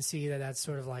 you can see that that's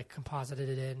sort of, like,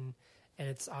 composited in, and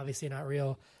it's obviously not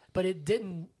real. But it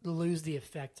didn't lose the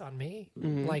effect on me.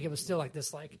 Like, it was still, like,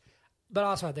 this, like... But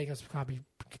also, I think it was probably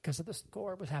because of the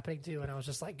score was happening, too, and I was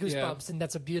just, like, goosebumps. And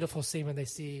that's a beautiful scene when they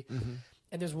see...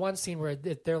 And there's one scene where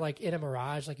they're, like, in a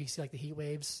mirage. Like, you see, like, the heat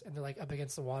waves, and they're, like, up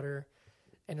against the water.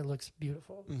 And it looks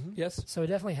beautiful. Yes. So it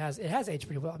definitely has aged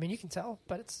pretty well. I mean, you can tell,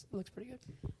 but it looks pretty good.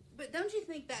 But don't you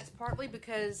think that's partly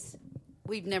because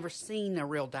we've never seen a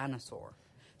real dinosaur?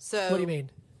 So What do you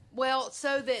mean? Well,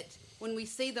 so that when we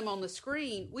see them on the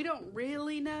screen, we don't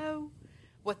really know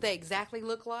what they exactly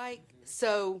look like.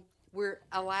 So we're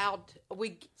allowed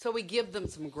we give them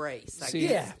some grace. I See,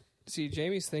 guess. See,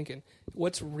 Jamie's thinking,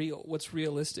 what's real? What's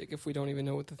realistic if we don't even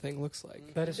know what the thing looks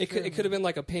like? That is it true. could have been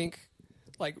like a pink,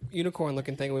 like unicorn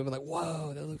looking thing. We'd been like,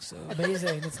 whoa, that looks so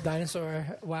Amazing. It's a dinosaur.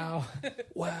 Wow.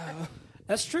 wow.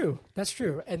 That's true. That's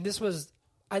true. And this was,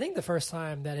 I think, the first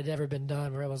time that it had ever been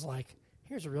done where it was like,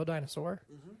 here's a real dinosaur.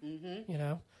 You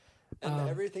know? And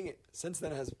everything since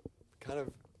then has kind of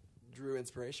drew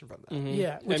inspiration from that.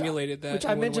 Yeah. Emulated that Which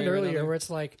in I one mentioned way or earlier, another. where it's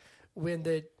like when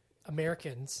the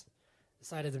Americans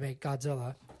decided to make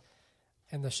Godzilla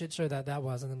and the shit show that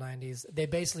was in the 90s, they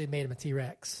basically made him a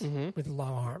T-Rex with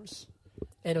long arms.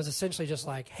 And it was essentially just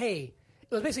like, hey,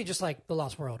 it was basically just like The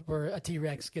Lost World, where a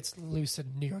T-Rex gets loose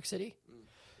in New York City.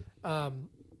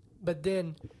 But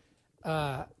then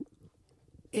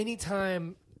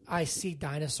anytime I see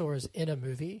dinosaurs in a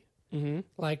movie,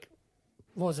 like,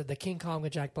 what was it, the King Kong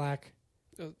with Jack Black?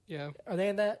 Yeah, Are they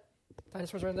in that?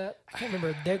 Dinosaurs are in that? I can't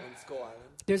remember. There- And Skull Island.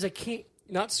 There's a king.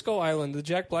 not Skull Island. The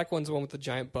Jack Black one's the one with the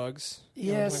giant bugs.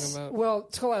 You know what I'm Yes. talking about? Well,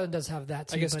 Skull Island does have that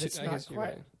too, I guess but two- it's I not guess you're quite.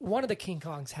 right. One of the King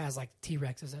Kongs has like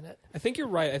T-Rexes in it. I think you're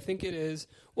right. I think it is.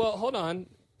 Well, hold on.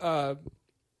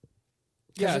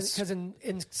 Yes, Because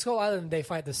in Skull Island they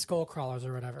fight the skull crawlers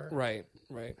or whatever. right.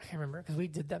 I can't remember because we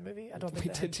did that movie. I don't think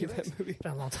We they had did do that T-Rex. movie. It's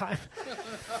been a long time.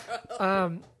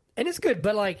 And it's good,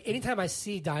 but like anytime I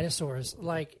see dinosaurs,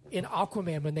 like in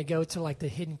Aquaman when they go to like the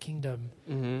Hidden Kingdom,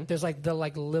 there's like the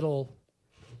like little.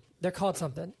 They're called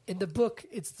something in the book.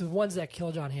 It's the ones that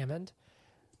kill John Hammond,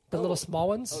 the little small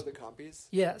ones. Oh, the compies?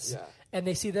 Yes. Yeah. And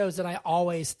they see those, and I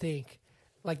always think,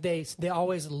 like they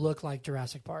always look like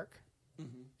Jurassic Park.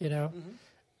 You know.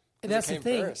 And that's the came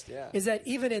thing first, yeah. is that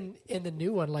even in the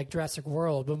new one, like Jurassic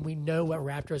World, when we know what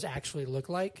raptors actually look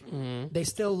like, they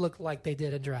still look like they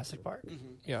did in Jurassic Park.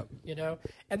 Yeah. You know,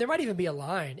 and there might even be a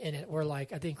line in it where,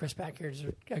 like, I think Chris Packer's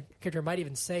character might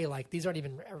even say, like, these aren't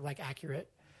even like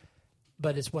accurate,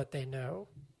 but it's what they know.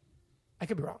 I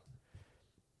could be wrong.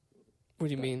 What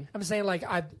do you mean? I'm saying, like,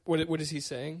 What is he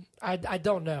saying? I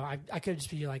don't know. I could just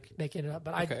be like making it up,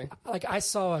 but Okay. I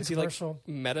saw a Is he like commercial.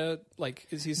 meta? Like,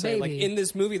 is he saying Maybe. like in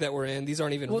this movie that we're in, these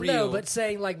aren't even Well, real? no, but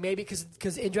saying like maybe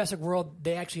because in Jurassic World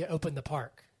they actually opened the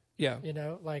park. yeah, You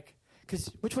know, like because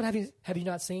which one have you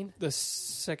not seen? the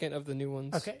second of the new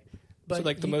ones. Okay, but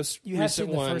like the most you have recent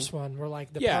seen the one. first one where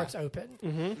like the Yeah. park's open.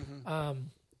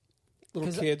 Little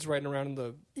 'Cause- kids riding around in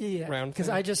the Yeah, round because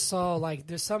thing. I just saw like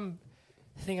there's some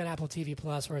thing on Apple TV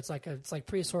Plus where it's like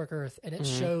prehistoric Earth, and it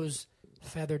shows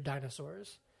feathered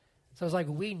dinosaurs. So it's like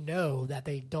we know that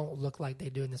they don't look like they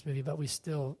do in this movie, but we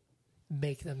still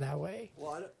make them that way.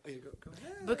 Well, go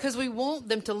ahead. Because we want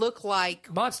them to look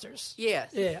like Monsters.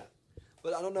 yes. Yeah.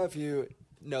 But I don't know if you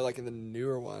know, like in the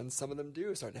newer ones, some of them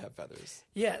do start to have feathers,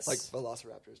 Yes. like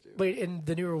velociraptors do. Wait, in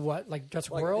the newer what? Like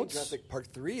Jurassic Like, I think Worlds? Jurassic Park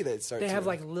 3, they start. They to have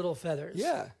like little feathers.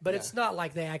 Yeah, But yeah. it's not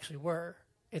like they actually were.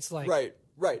 It's like right.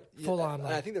 full Yeah, on, and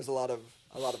like- I think there's a lot of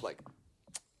like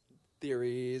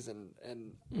theories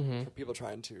and people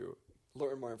trying to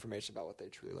learn more information about what they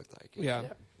truly look like. Yeah.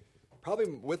 Yeah. Probably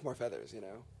with more feathers,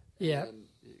 Yeah.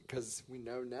 Because we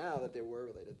know now that they were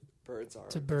related. Birds are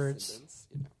To birds. descendants,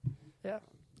 Yeah.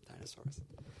 dinosaurs.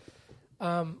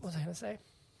 What was I gonna say?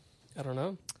 I don't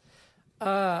know.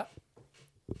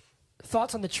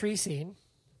 Thoughts on the tree scene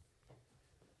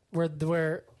where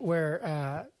poor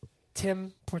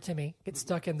Timmy gets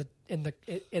stuck in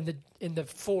the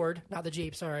Ford, not the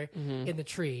Jeep, sorry, in the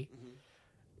tree.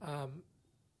 I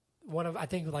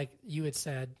think like you had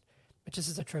said, but this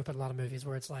is a trope in a lot of movies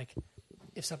where it's like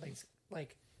if something's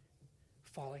like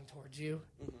falling towards you,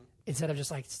 instead of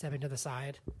just like stepping to the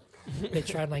side, they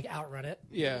try and like outrun it.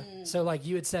 Yeah. So like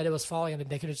you had said, it was falling and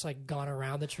they could have just like gone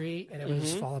around the tree and it was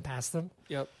just falling past them.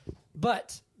 Yep.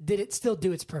 But did it still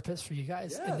do its purpose for you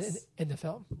guys Yes. in the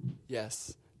film?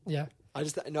 Yes. Yeah. I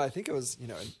think it was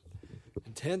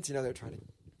intense. They were trying to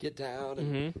get down,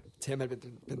 and Tim had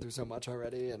been through so much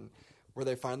already. And were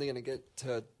they finally going to get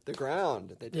to the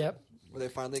ground? They did. Yep. Were they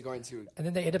finally going to And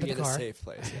then they end up be in the in car. a safe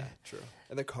place? Yeah, true.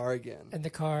 In the car again. In the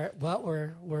car. Well,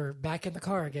 we're back in the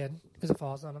car again because it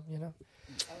falls on them, Oh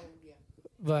yeah.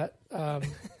 But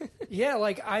yeah,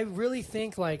 like I really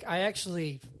think like I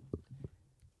actually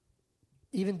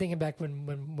even thinking back when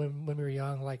we were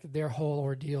young, like their whole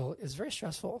ordeal is very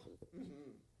stressful.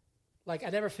 Like I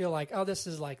never feel like, oh, this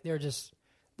is like this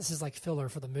is like filler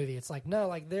for the movie. It's like no,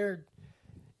 like they're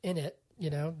in it.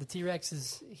 The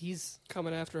T-Rex he's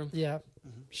Coming after him. yeah.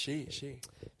 She.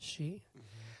 She.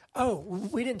 Oh,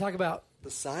 we didn't talk about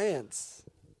The science.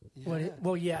 what. Yeah.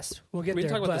 Well, yes, we'll get We there.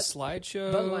 didn't talk about but the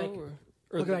slideshow, but, like, or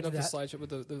we'll go back not to the that. slideshow, but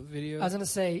the video. I was gonna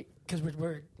say because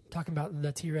we're talking about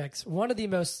the T-Rex. One of the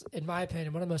most, in my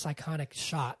opinion, one of the most iconic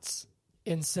shots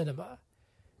in cinema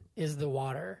is the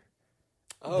water,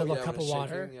 Oh, the little yeah, cup when of it's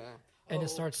water. shaking, yeah. and it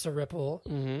starts to ripple.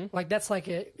 Mm-hmm. Like that's like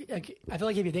I feel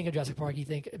like if you think of Jurassic Park, you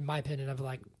think, in my opinion, of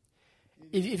like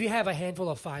if you have a handful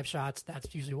of 5 shots,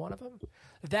 that's usually one of them.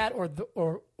 That or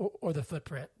the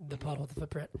footprint, the puddle, the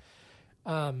footprint.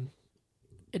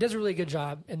 It does a really good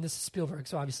job, and this is Spielberg,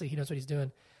 so obviously he knows what he's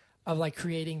doing, of like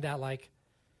creating that like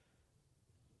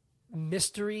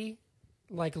mystery,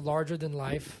 like larger than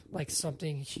life, like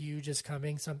something huge is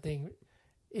coming, something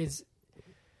is.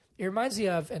 It reminds me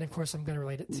of, and of course I'm going to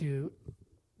relate it to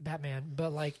Batman,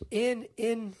 but like in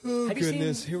have you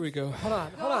Goodness, seen? here we go. Hold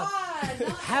on.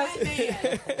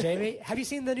 Jamie, have you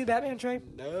seen the new Batman, Trey?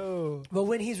 No. Well,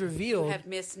 when he's revealed, Have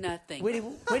missed nothing. when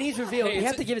he's revealed, Hey, you it's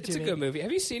have to give it to It's me. a good movie.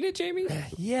 Have you seen it, Jamie?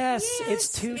 Yes, Yes,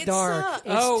 it's too it dark. sucks.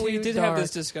 It's Oh, we too did dark. have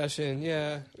this discussion.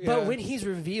 Yeah. But when he's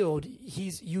revealed,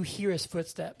 you hear his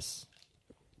footsteps,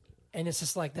 and it's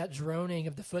just like that droning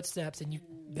of the footsteps, and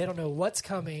they don't know what's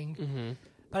coming. Mm-hmm.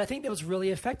 But I think that was really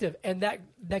effective, and that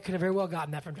could have very well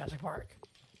gotten that from Jurassic Park.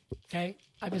 Okay,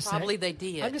 I'm just Probably saying, they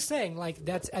did. I'm just saying, like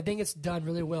I think it's done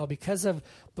really well because of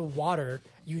the water.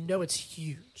 It's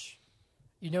huge,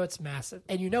 it's massive,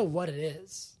 and you know what it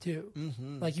is too.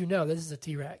 Mm-hmm. Like this is a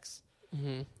T-Rex.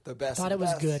 The best. I thought it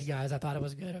was best. good, guys. I thought it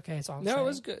was good. Okay, so I'm no, saying. it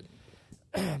was good.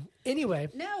 Anyway,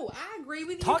 no, I agree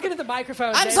with you. talking to the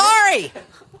microphone. I'm David.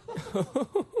 sorry.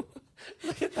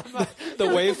 The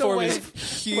waveform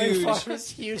is huge. Waveform is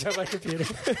huge on my computer.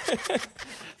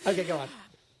 Okay, go on.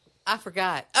 I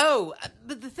forgot. Oh,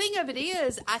 but the thing of it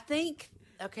is, I think.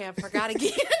 Okay, I forgot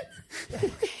again.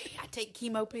 Okay, I take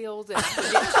chemo pills and I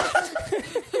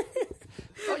forget.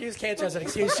 Don't use cancer as an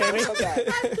excuse, Jamie.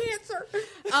 Cancer.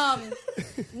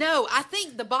 No, I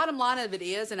think the bottom line of it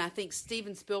is, and I think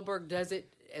Steven Spielberg does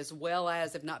it as well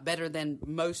as, if not better than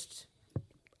most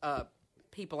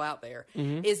people out there,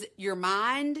 is your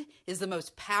mind is the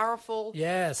most powerful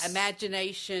Yes.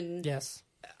 imagination. Yes.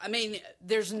 I mean,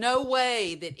 there's no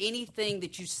way that anything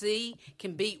that you see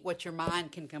can beat what your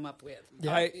mind can come up with.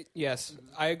 Yeah. Yes,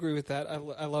 I agree with that.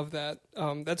 I love that.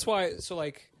 That's why. So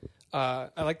I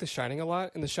like The Shining a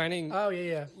lot, and The Shining Oh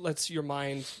yeah. lets your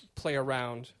mind play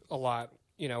around a lot.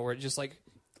 Where it just like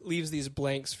leaves these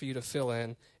blanks for you to fill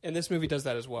in, and this movie does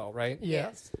that as well, right? Yeah.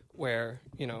 Yes. Where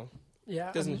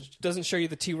Yeah. doesn't show you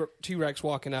the T-Rex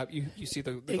walking up. You see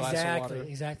the glass of water.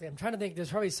 Exactly. I'm trying to think.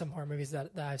 There's probably some horror movies that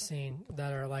I've seen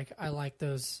that are like I like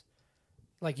those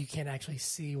like you can't actually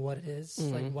see what it is,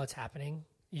 like what's happening.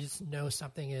 You just know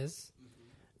something is,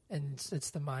 and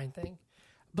it's the mind thing.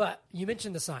 But you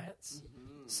mentioned the science,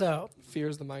 so Fear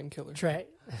is the mind killer. Trey,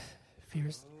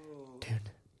 fears, Dune.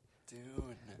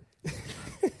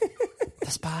 The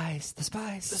spies.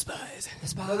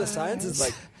 No, the science is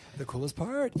like the coolest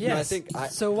part. Yes. You know, I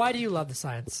think So why do you love the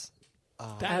science?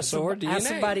 Dinosaur DNA. As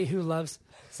somebody who loves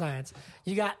science,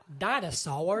 you got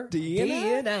dinosaur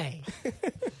DNA? DNA.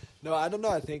 no, I don't know.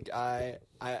 I think I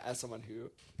as someone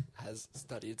who has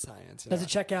studied science, Does it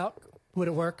check out? Would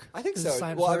it work? I think Does so. the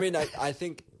science Well, I work? mean, I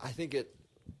think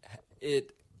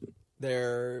it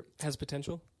there. Has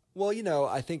potential. Well, you know,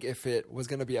 I think if it was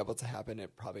going to be able to happen,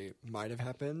 it probably might have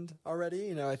happened already.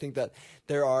 You know, I think that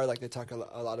there are, like, they talk a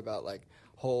lot about, like,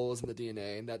 holes in the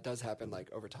DNA, and that does happen,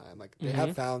 like, over time. Like, they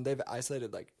have found, they've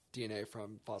isolated, like, DNA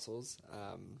from fossils,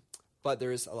 but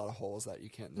there is a lot of holes that you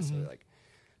can't necessarily, like,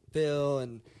 fill,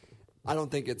 and I don't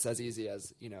think it's as easy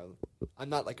as, you know, I'm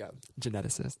not, like, a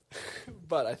geneticist,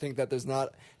 but I think that it's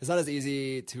not as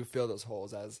easy to fill those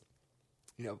holes as,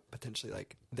 you know, potentially,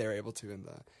 like, they're able to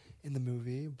in the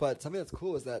movie. But something that's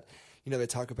cool is that, you know, they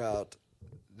talk about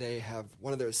they have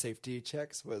one of their safety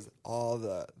checks was all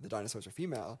the dinosaurs are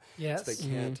female. Yes. So they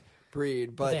can't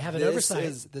breed. But they have an this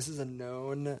oversight. this is a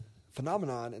known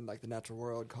phenomenon in, like, the natural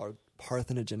world called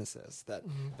parthenogenesis, that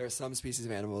there are some species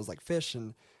of animals like fish,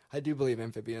 and I do believe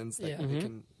amphibians that they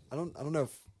can, I don't know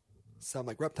if some,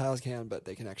 like, reptiles can, but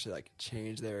they can actually, like,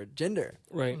 change their gender.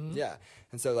 Right. Yeah.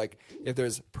 And so, like, if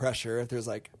there's pressure, if there's,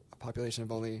 like, a population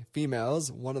of only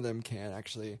females, one of them can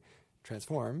actually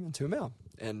transform into a male,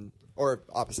 and or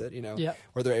opposite, you know, Yep.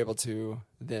 or they're able to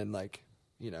then, like,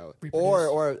 you know, Reproduce.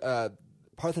 or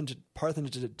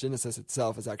parthenogenesis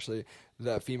itself is actually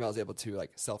the female is able to,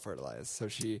 like, self-fertilize, so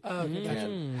she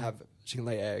can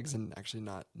lay eggs and actually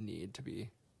not need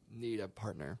a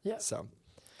partner. Yeah. So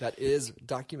that is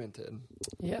documented.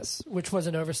 Yes, which was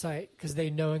an oversight because they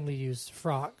knowingly used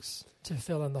frogs to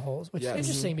fill in the holes, which Yes. is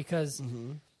interesting because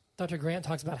Dr. Grant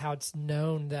talks about how it's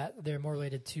known that they're more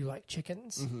related to, like,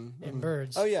 chickens and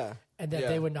birds. Oh yeah. And that Yeah.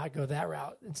 they would not go that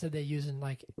route. Instead, they use in,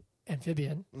 like,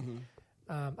 amphibian.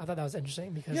 I thought that was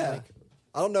interesting because, Yeah. like,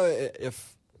 I don't know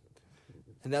if,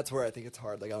 and that's where I think it's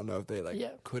hard. Like, I don't know if they, like,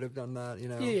 Yeah. could have done that, you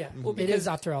know? yeah. Well, It is,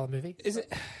 after all, a movie. Is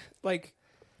it like?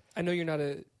 I know you're not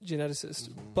a geneticist,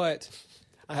 but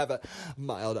I have a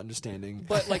mild understanding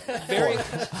like very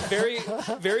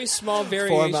small for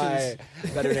variations. my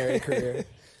veterinary career.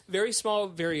 Very small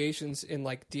variations in,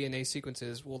 like, DNA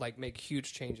sequences will, like, make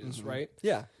huge changes, right?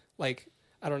 Yeah. Like,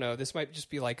 I don't know, this might just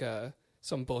be like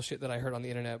some bullshit that I heard on the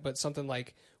internet, but something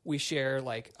like we share,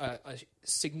 like, a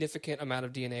significant amount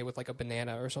of DNA with, like, a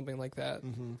banana or something like that.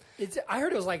 I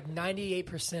heard it was like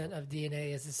 98% of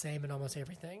DNA is the same in almost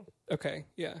everything. Okay,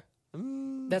 yeah.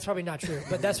 That's probably not true,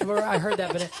 but that's where I heard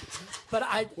that. But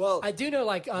I do know,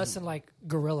 like, us and, like,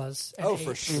 gorillas and Oh,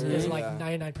 for apes sure, is like yeah.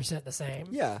 99% the same.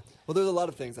 Yeah. Well, there's a lot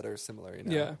of things that are similar, you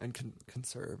know, Yeah. and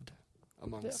conserved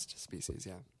amongst species.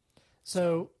 Yeah.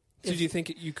 So So do you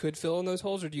think you could fill in those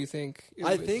holes, or do you think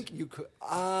I think you could.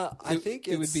 I think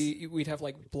it would be we'd have,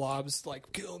 like, blobs,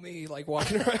 like, kill me, like,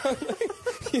 walking around.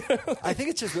 You know? I think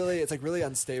it's just really, it's, like, really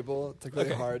unstable. It's, like, really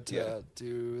Okay, hard to yeah.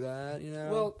 do that, you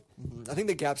know? Well, I think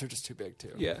the gaps are just too big,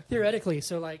 too. Yeah. theoretically,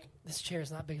 so, like, this chair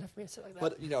is not big enough for me to sit like that.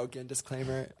 But, you know, again,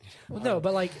 disclaimer, Well, no,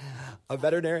 but, like, a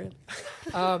veterinarian.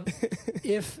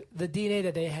 if the DNA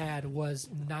that they had was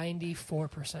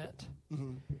 94%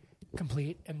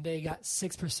 complete and they got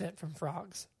 6% from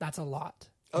frogs, that's a lot.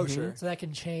 Oh, sure. So that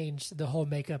can change the whole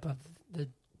makeup of the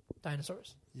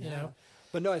dinosaurs, you know?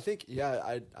 But no, I think,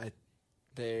 yeah,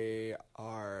 they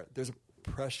are, there's a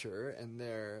pressure in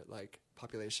their, like,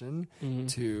 population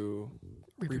to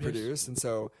reproduce. And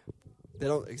so they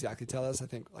don't exactly tell us, I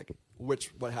think, like,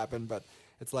 what happened, but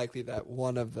it's likely that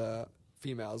one of the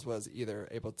females was either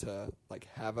able to, like,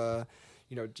 have a,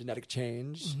 you know, genetic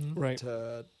change Right.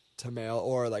 to male,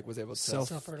 or, like, was able to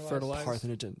Self-fertilize.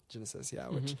 parthenogenesis, yeah,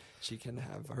 which she can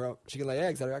have her own, she can lay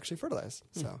eggs that are actually fertilized.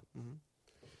 So,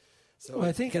 so Well,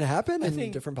 I think- it can happen I in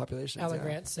think different populations. Alan yeah.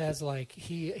 Grant says, like,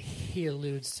 he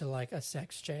alludes to, like, a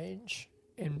sex change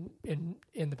in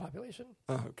the population.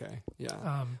 Oh, okay.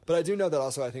 Yeah. But I do know that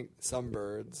also I think some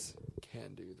birds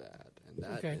can do that. And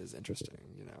that is Okay.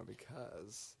 interesting, you know,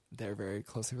 because they're very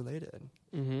closely related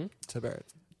Mm-hmm. to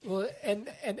birds. Well, and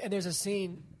there's a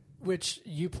scene which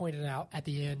you pointed out at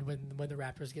the end when the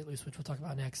raptors get loose, which we'll talk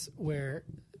about next, where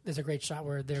there's a great shot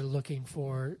where they're looking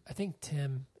for, I think,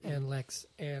 Tim and Lex,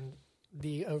 and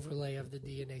the overlay of the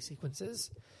DNA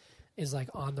sequences is, like,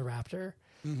 on the raptor.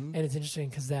 And it's interesting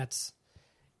because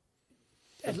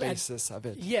the basis of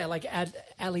it. Yeah, like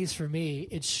at least for me,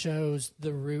 it shows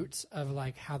the roots of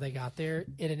like how they got there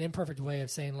in an imperfect way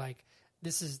of saying like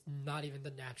this is not even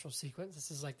the natural sequence.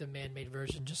 This is like the man-made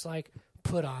version, just like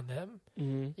put on them.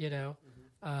 You know,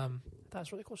 that was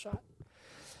a really cool shot.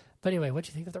 But anyway, what do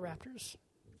you think of the Raptors?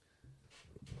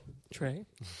 Trey?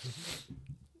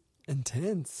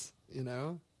 Intense, you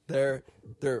know. They're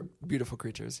beautiful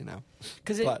creatures, you know.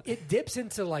 Because it dips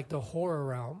into like the horror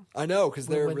realm. I know, because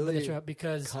they're when really they show up,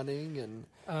 because cunning and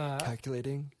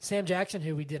calculating. Sam Jackson,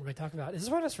 who we didn't really talk about, this is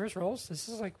one of his first roles. This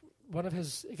is like one of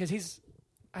his, because he's,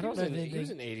 I don't know. He was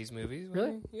in 80s movies. wasn't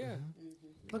Really? he? Yeah.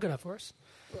 Look it up for us.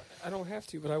 I don't have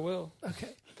to, but I will. Okay.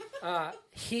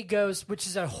 He goes, which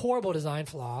is a horrible design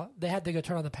flaw. They had to go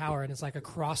turn on the power, and it's like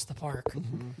across the park.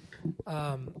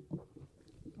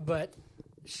 But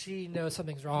she knows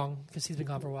something's wrong because he's been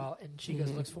gone for a while, and she goes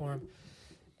and looks for him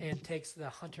and takes the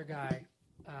hunter guy,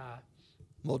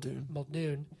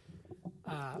 Muldoon.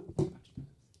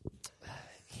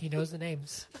 He knows the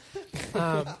names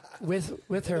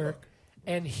with her,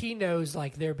 and he knows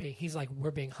like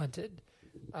we're being hunted,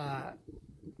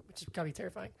 which is probably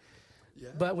terrifying. Yeah.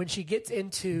 But when she gets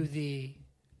into the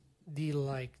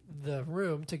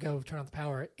room to go turn on the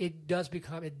power, it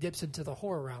dips into the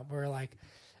horror realm where like,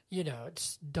 you know,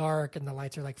 it's dark and the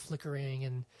lights are like flickering,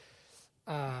 and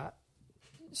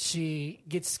she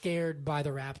gets scared by the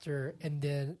raptor, and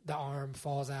then the arm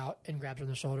falls out and grabs her on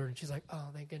the shoulder, and she's like, "Oh,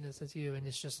 thank goodness it's you!" And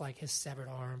it's just like his severed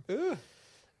arm.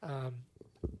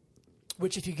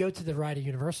 Which, if you go to the ride at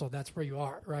Universal, that's where you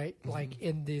are, right? Like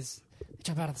in these, they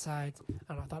jump out of the sides. I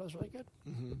don't know. I thought it was really good.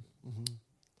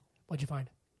 What'd you find?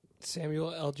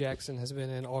 Samuel L. Jackson has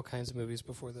been in all kinds of movies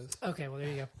before this. Okay, well there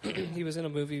you go. He was in a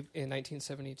movie in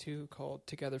 1972 called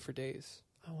Together for Days.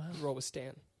 Oh wow. His role was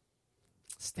Stan.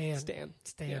 Stan.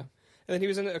 Yeah. And then he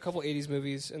was in a couple 80s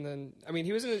movies, and then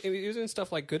he was in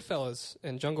stuff like Goodfellas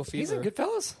and Jungle Fever. He's in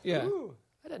Goodfellas? Yeah. Ooh,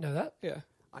 I didn't know that. Yeah.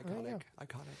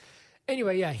 iconic.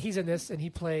 Anyway, yeah, he's in this, and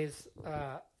he plays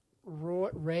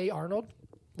Ray Arnold,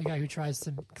 the guy who tries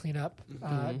to clean up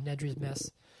Nedry's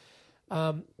mess.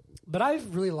 But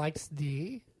I've really liked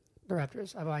the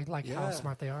Raptors. I like how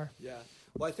smart they are. Yeah.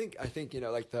 Well, I think you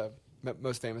know, like the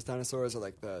most famous dinosaurs are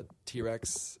like the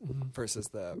T-Rex versus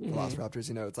the Velociraptors.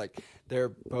 You know, it's like they're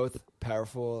both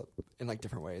powerful in like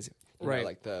different ways. You know,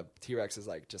 like the T-Rex is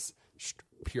like just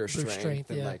pure strength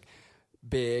and like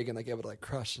big and like able to like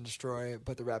crush and destroy.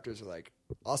 But the Raptors are like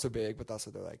also big, but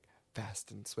also they're like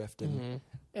fast and swift and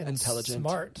intelligent,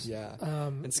 smart. Yeah,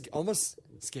 and almost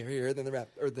scarier than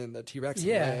than the T-Rex.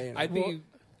 Yeah, in a way.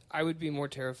 I would be more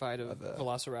terrified of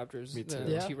Velociraptors than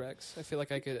Yeah. a T-Rex. I feel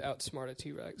like I could outsmart a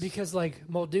T-Rex. Because like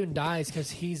Muldoon dies because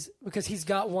he's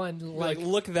got one like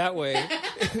look that way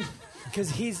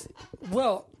because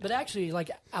but actually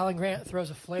like Alan Grant throws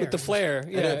a flare with the flare.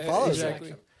 Yeah, it follows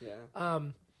exactly. Yeah.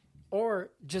 Or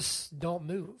just don't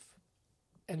move,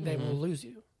 and they will lose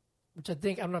you. Which I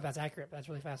don't know if that's accurate, but that's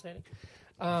really fascinating.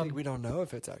 I think we don't know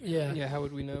if it's accurate. Yeah. Yeah, how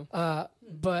would we know?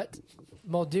 But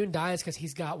Muldoon dies because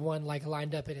he's got one like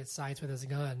lined up in his sights with his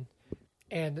gun,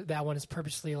 and that one is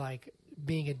purposely like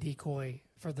being a decoy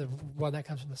for the one that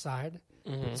comes from the side.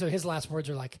 So his last words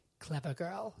are like "clever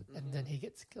girl," and then he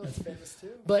gets killed. That's famous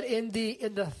too. But in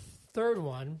the third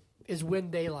one is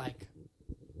when they like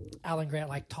Alan Grant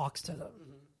like talks to them.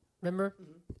 Remember?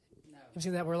 No. You've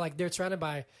seen that where like they're surrounded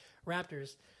by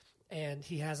raptors, and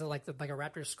he has a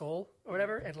raptor skull or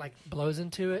whatever, and like blows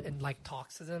into it and like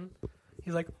talks to them.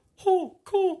 He's like, "Oh,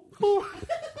 cool, cool."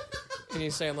 And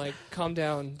he's saying like, "Calm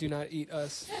down, do not eat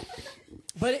us."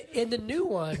 But in the new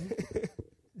one,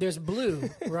 there's Blue,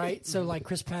 right? So like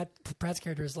Chris Pratt's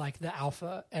character is like the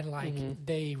alpha, and like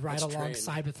they ride That's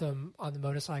alongside with them on the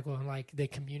motorcycle, and like they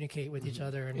communicate with each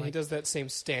other, and And like he does that same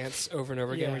stance over and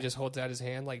over again Yeah. where he just holds out his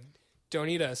hand like, "Don't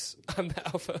eat us. I'm the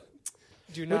alpha.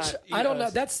 Do not which eat I don't know.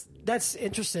 us." That's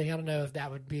interesting. I don't know if that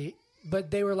would be,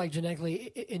 but they were like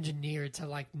genetically engineered to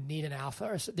like need an alpha.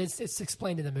 Or it's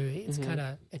explained in the movie. It's kind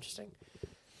of interesting.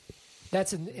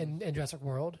 That's in Jurassic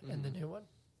World in the new one.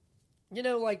 You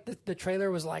know, like the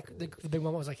trailer was like the big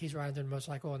one was like he's riding through a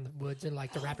motorcycle in the woods, and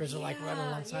like the raptors are like running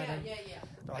alongside him. Yeah.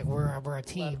 They're like we're a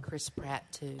team. Love Chris Pratt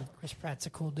too, Chris Pratt's a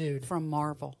cool dude from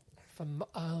Marvel, from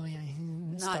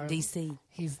not DC.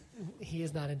 He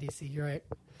is not in DC. You're right.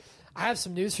 I have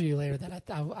some news for you later that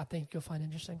I think you'll find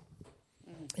interesting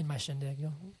in my shindig.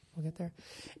 We'll get there.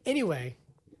 Anyway,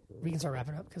 we can start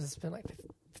wrapping up because it's been like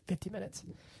 50 minutes.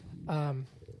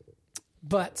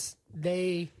 But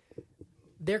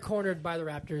they're cornered by the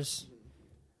Raptors.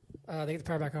 They get the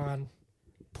power back on.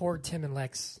 Poor Tim and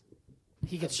Lex.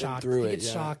 He gets shocked. He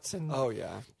gets shocked. And Oh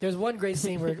yeah. there's one great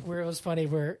scene where it was funny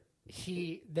where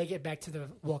they get back to the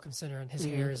welcome center and his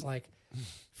hair is like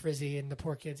frizzy and the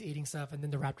poor kid's eating stuff, and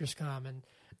then the raptors come and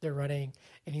they're running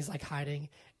and he's like hiding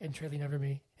and trailing over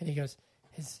me, and he goes,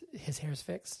 his hair's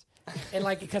fixed. And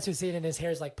like it cuts to a scene and his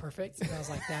hair is like perfect, and I was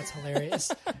like, that's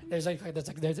hilarious. There's a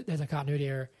continuity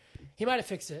error. He might have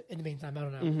fixed it in the meantime. I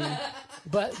don't know.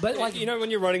 But like, you know, when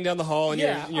you're running down the hall and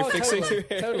you're fixing totally, your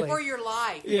hair. totally. For your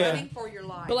life. Yeah. Running for your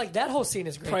life. But like that whole scene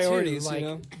is great Priorities, too. Like you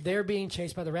know? they're being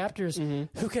chased by the raptors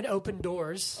who can open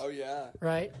doors. Oh yeah,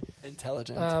 Right.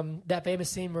 intelligent. That famous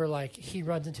scene where like he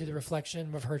runs into the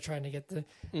reflection of her trying to get the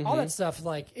all that stuff.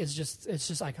 Like it's just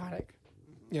iconic.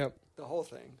 Yep. The whole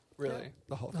thing, really,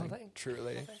 the whole thing.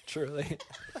 Truly.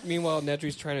 Meanwhile,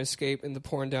 Nedry's trying to escape in the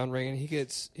pouring down rain. He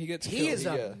gets He killed. is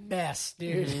a Yeah. mess,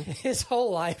 dude. His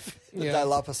whole life. The Yeah.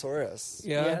 Dilophosaurus.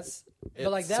 Yeah. Yes.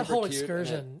 But like It's that super whole cute,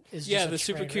 excursion is just Yeah, a the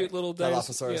super train cute wreck. little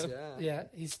Dilophosaurus. Yeah. Yeah,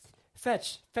 he's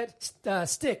fetch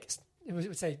stick. It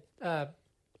would say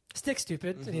stick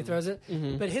stupid, and he throws it.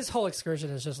 But his whole excursion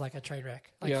is just like a train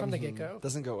wreck, like Yeah. from the get go.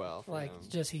 Doesn't go well. for Like him.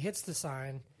 just he hits the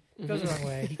sign, goes the wrong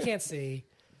way. He can't see.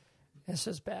 It's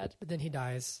just bad. But then he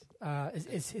dies.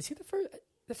 Is he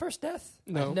the first death?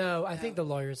 No. No, I think the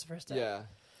lawyer is the first death. Yeah.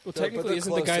 Well, But technically, they're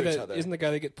isn't the close guy to each that other. isn't the guy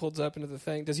that get pulled up into the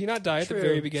thing? Does he not die at True, the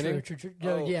very beginning? True.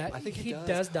 No, Oh, yeah, I think he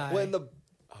does die. When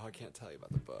I can't tell you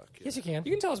about the book. Yes, you can.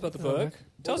 You can tell us about the Oh, book. okay.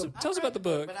 Tell us, Well, tell us about the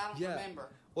book. But I don't Yeah. remember.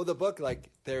 Well, the book,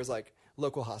 like, there's like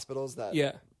local hospitals that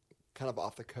Yeah. kind of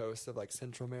off the coast of like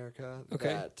Central America. Okay.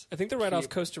 That I think they're right off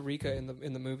keep- Costa Rica in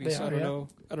the movie. They So I are, don't yeah. know.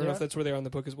 I don't They know are. if that's where they are in the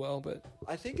book as well. But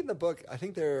I think in the book,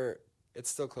 it's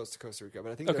still close to Costa Rica,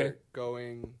 but I think Okay. they're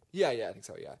going. Yeah, I think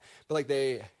so. Yeah, but like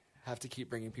they have to keep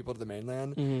bringing people to the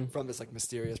mainland from this like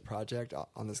mysterious project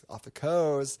on this off the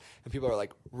coast, and people are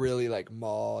like really like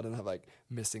mauled and have like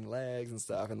missing legs and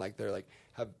stuff, and like they're like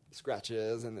have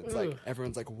scratches, and it's like Ugh.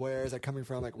 everyone's like, where is that coming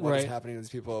from? Like, what is Right. happening to these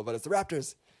people? But it's the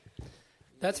raptors.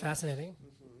 That's fascinating.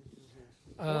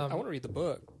 I want to read the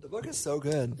book. The book is so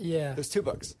good. Yeah. There's two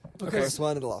books. The Okay. first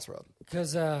one and The Lost World.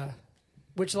 Because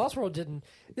which Lost World didn't.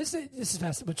 This is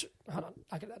fast. Which hold on,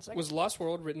 I'll get that in a second. Was Lost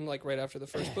World written like right after the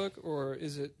first book, or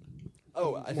is it?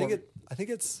 Oh, I More- think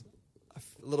it's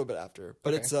a little bit after,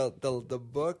 but Okay. it's the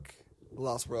book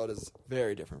Lost World is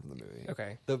very different from the movie.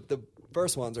 Okay. The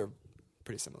first ones are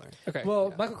pretty similar. Okay. Well,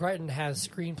 Yeah. Michael Crichton has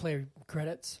screenplay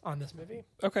credits on this movie,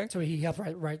 okay. so he helped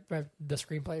write the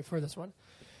screenplay for this one.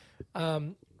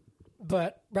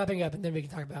 But wrapping up, and then we can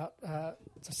talk about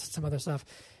some other stuff.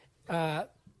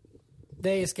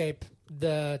 They escape.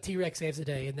 The T-Rex saves the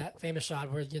day in that famous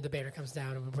shot where the banner comes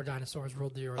down and where dinosaurs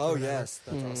ruled the earth. or Oh whatever. yes,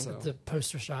 that's also The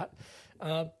poster shot.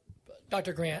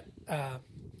 Dr. Grant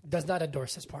does not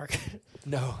endorse this park.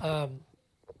 no.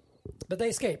 But they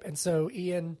escape, and so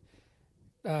Ian,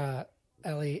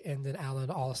 Ellie, and then Alan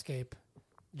all escape.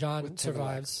 John With Tim and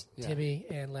survives. Lex. Yeah. Timmy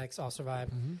and Lex all survive.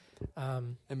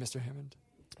 And Mr. Hammond.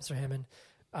 Mr. Hammond.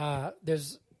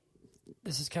 This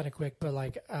is kind of quick, but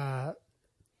like I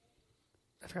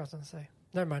forgot what I was going to say.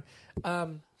 Never mind.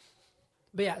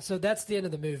 But yeah, so that's the end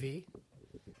of the movie.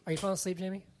 Are you falling asleep,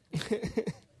 Jamie?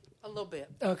 A little bit.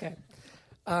 Okay.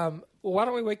 Well, why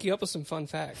don't we wake you up with some fun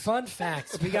facts? Fun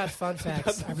facts. We got fun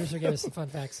facts. Our producer gave us some fun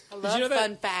facts. I love you know that-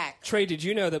 fun facts. Trey, did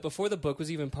you know that before the book was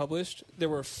even published, there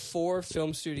were 4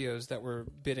 film studios that were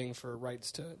bidding for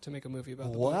rights to make a movie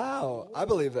about the book? Wow, I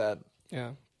believe that.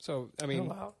 Yeah. So I Oh, mean,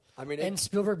 wow. I mean, And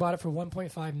Spielberg bought it for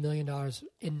 $1.5 million in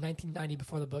 1990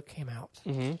 before the book came out.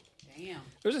 Damn.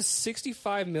 there was a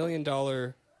 $65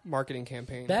 million marketing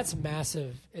campaign That's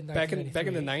massive. back in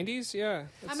the 90s. Yeah.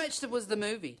 How much was the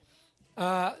movie?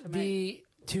 The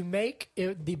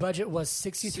budget was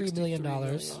 $63 million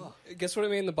Guess what it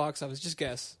made in the box office? Just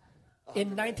guess. in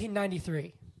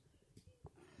 1993.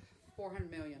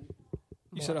 400 million.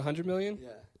 You said 100 million? yeah.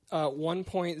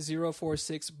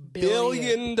 $1.046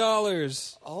 Billion. billion.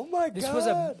 Oh my This god.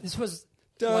 was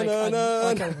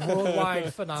like a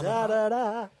worldwide phenomenon.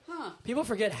 Da-da-da. People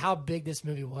forget how big this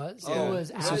movie was. Oh, It was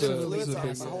it was absolutely influenced on my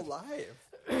massive. whole life.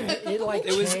 It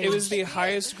It was the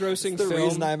highest grossing The film.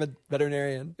 reason I'm a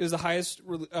veterinarian. It was the highest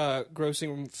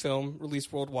grossing film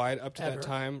released worldwide up to Ever. that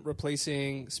time,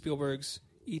 replacing Spielberg's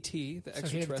E.T., the So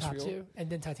he had the top extraterrestrial. two, and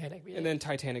then Titanic. Beat And it. then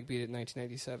Titanic beat it in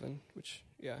 1997, which,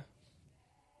 yeah.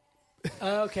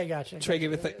 Okay, gotcha. Trey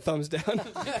gave a thumbs down. 2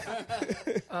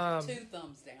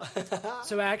 thumbs down.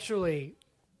 So actually,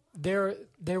 there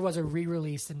was a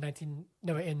re-release in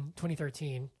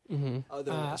 2013. Oh,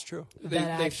 that's true. they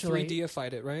That actually,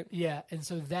 3D-ified it, right? yeah, and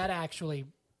so that actually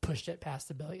pushed it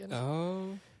past $1 billion.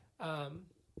 Oh.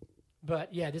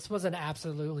 But yeah, this was an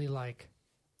absolutely like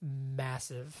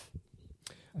massive.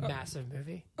 massive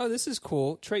movie. Oh, this is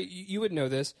cool. Trey, you would know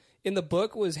this. In the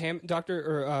book, was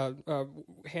Dr.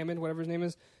 Hammond, whatever his name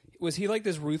is, was he like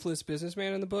this ruthless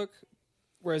businessman in the book?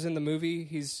 Whereas in the movie,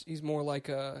 he's more like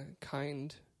a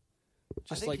kind,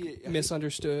 just like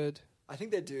misunderstood. I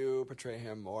think they do portray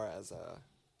him more as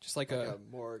Just like a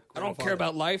more. I don't care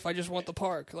about life. I just want the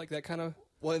park. Like that kind of.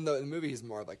 Well, in the movie, he's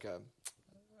more like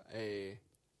a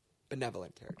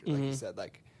benevolent character, like you said,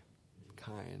 like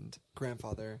kind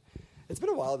grandfather. It's been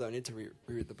a while though. I need to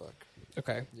reread the book.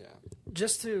 Okay. Yeah.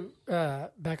 Just to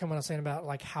back on what I was saying about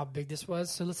like how big this was.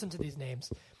 So listen to these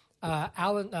names.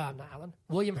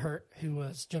 William Hurt, who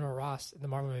was General Ross in the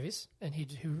Marvel movies, and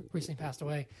who recently passed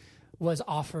away, was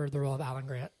offered the role of Alan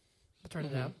Grant, but turned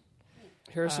it down.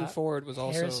 Harrison Ford was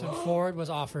also. Harrison Ford was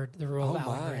offered the role of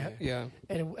Alan my. Grant, Yeah.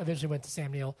 and it eventually went to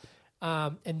Sam Neill.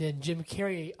 And then Jim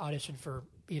Carrey auditioned for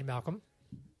Ian Malcolm.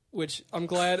 Which I'm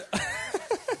glad.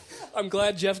 I'm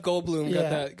glad Jeff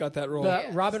Goldblum got that role.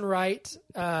 Robin Wright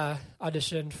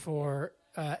auditioned for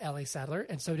Ellie Sadler,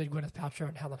 and so did Gwyneth Paltrow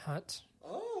and Helen Hunt.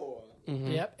 Oh.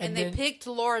 Yep, And then, they picked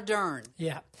Laura Dern.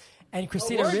 Yeah, and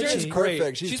Christina Laura Dern's Ricci. great.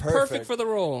 Perfect. She's She's perfect perfect for the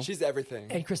role. She's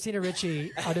everything. And Christina Ricci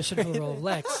auditioned for the role of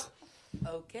Lex.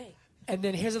 Okay. And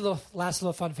then here's a last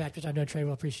little fun fact, which I know Trey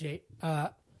will appreciate.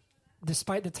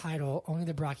 Despite the title, only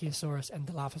the Brachiosaurus and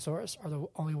Dilophosaurus are the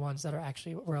only ones that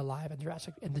were alive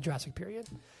in the Jurassic period.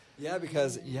 Yeah,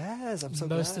 because I'm so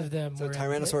Most glad. of them so were in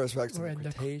Tyrannosaurus Rex were and in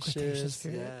the Cretaceous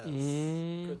period.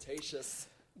 Yes. Cretaceous.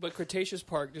 But Cretaceous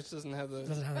Park just doesn't have the.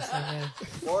 Doesn't have the same name.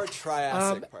 Or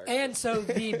Triassic Park. And so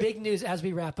the big news as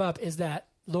we wrap up is that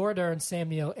Laura Dern, Sam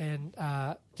Neill, and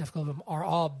Jeff Goldblum are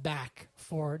all back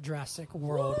for Jurassic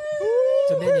World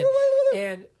Dominion.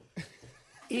 And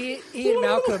Ian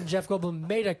Malcolm, Jeff Goldblum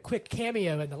made a quick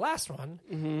cameo in the last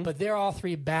one, but they're all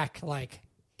three back, like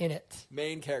in it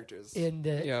Main characters. in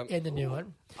the new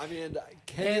one. I mean,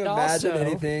 can And you imagine also,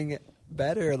 anything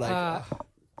better? Like,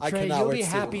 I Trey, cannot you'll wait be to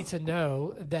see happy it. to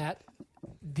know that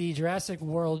the Jurassic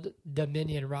World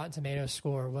Dominion Rotten Tomatoes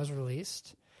score was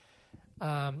released.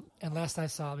 And last I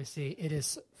saw, obviously, it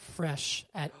is fresh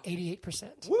at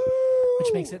 88%,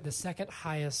 which makes it the second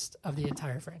highest of the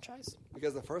entire franchise.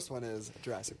 Because the first one is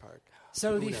Jurassic Park.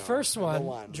 So the Uno, first number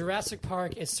one, Jurassic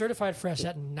Park, is certified fresh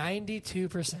at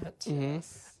 92%,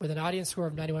 with an audience score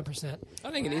of 91%.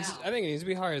 I think it needs to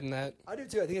be higher than that. I do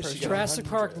too. I think it should get Jurassic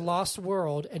Park 100. Lost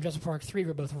World and Jurassic Park 3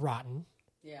 were both rotten.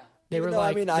 Yeah. They Even were though, I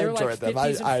like, mean, they I were like enjoyed them.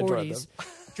 50s I and enjoyed 40s. them.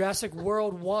 Jurassic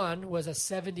World 1 was a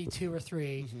 72 or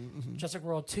 3. Jurassic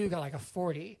World 2 got like a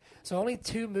 40. So only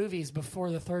two movies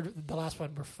before the last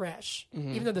one were fresh,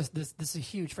 even though this is a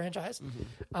huge franchise.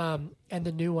 And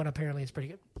the new one apparently is pretty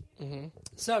good.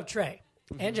 So Trey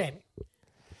and Jamie,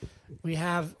 we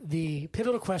have the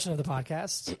pivotal question of the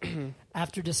podcast.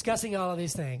 After discussing all of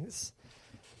these things,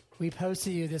 we pose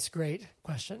to you this great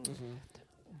question.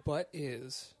 But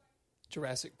is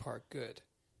Jurassic Park good?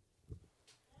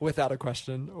 Without a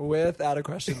question. Without a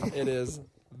question. It is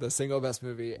the single best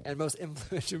movie and most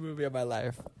influential movie of my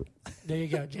life. There you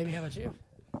go. Jamie, how about you?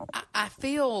 I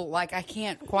feel like I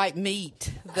can't quite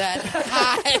meet that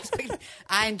high expectation.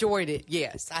 I enjoyed it,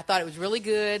 yes. I thought it was really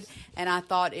good, and I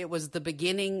thought it was the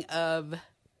beginning of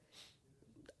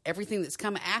everything that's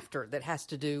come after that has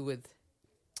to do with...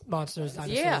 Monsters,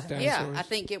 dinosaurs. Yeah, dinosaurs. I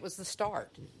think it was the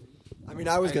start. I mean,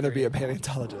 I was I going to agree. be a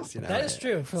paleontologist, you know. That is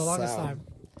true for the longest So, time.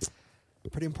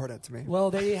 Pretty important to me.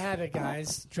 Well, there you have it,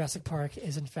 guys. Jurassic Park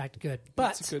is in fact good.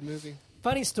 But It's a good movie.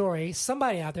 funny story,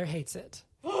 somebody out there hates it.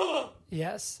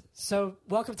 Yes. So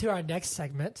welcome to our next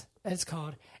segment. It's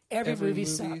called Every Movie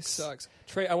Sucks.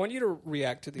 Trey, I want you to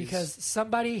react to these. Because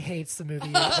somebody hates the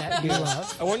movie that you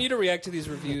love. I want you to react to these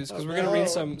reviews because we're going to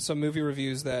read some movie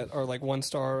reviews that are like 1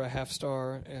 star, a half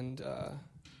star, and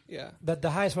yeah. But the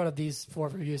highest one of these 4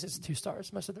 reviews is 2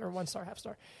 stars. Most of them are 1 star, half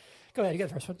star. Go ahead, you get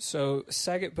the first one. So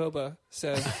Saget Boba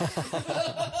says,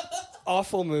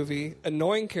 awful movie,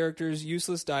 annoying characters,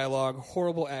 useless dialogue,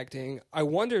 horrible acting. I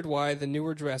wondered why the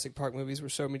newer Jurassic Park movies were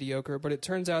so mediocre, but it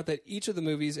turns out that each of the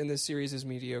movies in this series is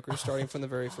mediocre, starting from the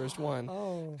very first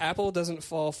one. Apple doesn't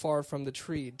fall far from the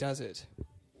tree, does it?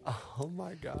 Oh,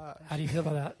 my God. How do you feel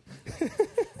about that?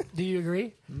 Do you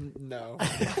agree? No.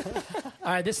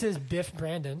 All right, this is Biff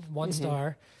Brandon, 1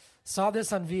 star. Saw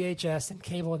this on VHS and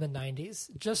cable in the 90s.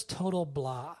 Just total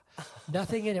blah.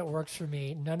 Nothing in it works for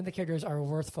me. None of the characters are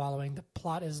worth following. The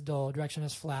plot is dull. Direction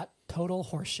is flat. Total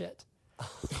horseshit.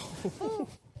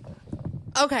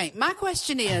 Okay, my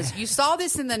question is, you saw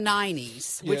this in the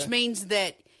 90s, which Yeah. means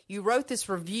that you wrote this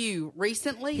review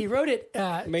recently. He wrote it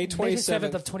May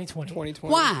 27th of 2020.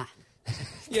 2020. Why?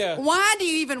 Yeah. Why do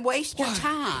you even waste your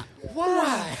time?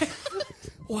 Why?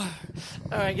 All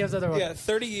right, give us another one. Yeah,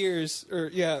 30 years,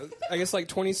 or I guess like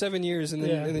 27 years, and then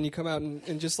Yeah. and then you come out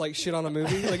and just like shit on a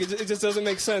movie. Like it just doesn't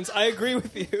make sense. I agree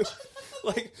with you.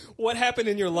 Like, what happened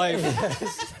in your life? You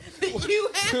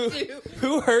have to.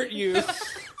 Who hurt you?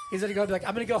 He's gonna go be like,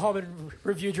 I'm gonna go home and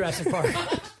review Jurassic Park.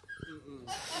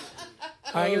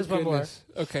 All right, give us one more. Goodness.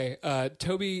 Okay,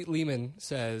 Toby Lehman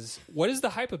says, "What is the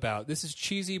hype about? This is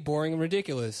cheesy, boring, and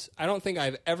ridiculous. I don't think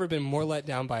I've ever been more let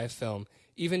down by a film.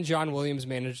 Even John Williams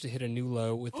managed to hit a new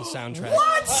low with the soundtrack.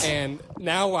 What? And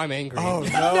now I'm angry. Oh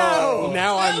no!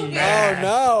 Now I'm mad.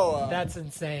 Oh no! That's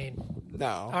insane. No.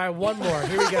 All right, one more.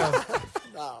 Here we go.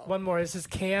 One more. This is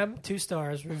Cam, 2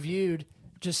 stars, reviewed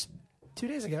just 2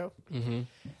 days ago. Mm-hmm.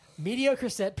 Mediocre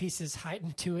set pieces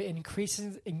heightened to an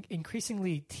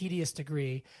increasingly tedious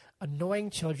degree.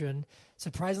 Annoying children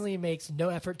surprisingly makes no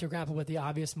effort to grapple with the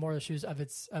obvious moral issues of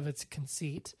its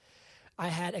conceit. I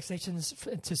had expectations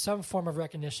to some form of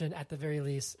recognition at the very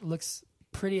least. Looks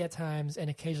pretty at times and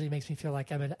occasionally makes me feel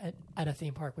like I'm at a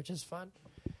theme park, which is fun."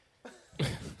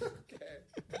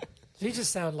 So he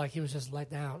just sounded like he was just let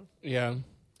down. Yeah.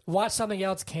 Watch something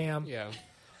else, Cam. Yeah.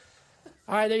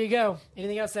 All right, there you go.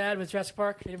 Anything else to add with Jurassic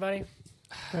Park? Anybody?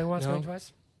 Going once, No. going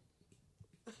twice?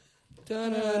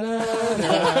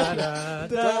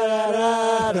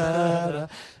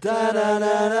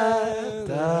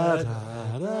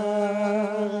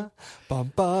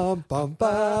 Bum bum bum bum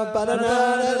ba da da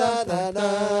da da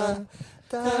da.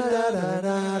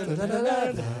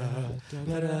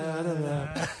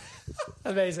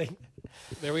 Amazing.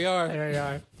 There we are. There you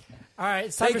are. All right,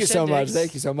 it's time Thank for you so much. shindigs.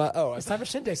 Thank you so much. Oh, It's time for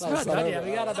shindigs. Oh, We're not it's not done yet. over.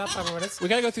 We got about 5 more minutes. We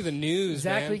got to go through the news,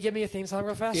 Zach, will man. you give me a theme song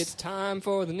real fast? It's time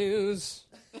for the news.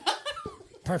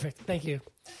 Perfect. Thank you.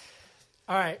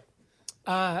 All right.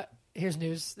 Here's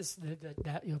news. This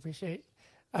that you'll appreciate.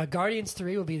 Guardians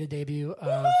 3 will be the debut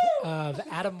of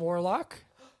Adam Warlock,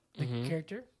 the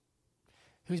character,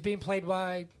 who's being played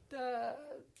by the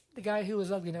guy who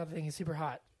was ugly. Now I think he's super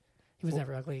hot. He was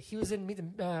never ugly. He was in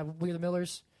Meet the We Are the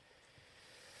Millers.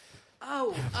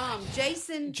 Oh,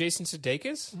 Jason. Jason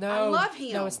Sudeikis? No, I love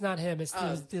him. No, it's not him.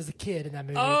 There's a kid in that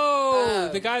movie.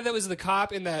 Oh, the guy that was the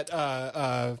cop in that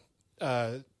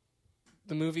the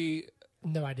movie.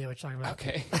 No idea what you're talking about.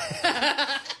 Okay.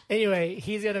 Anyway,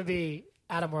 he's gonna be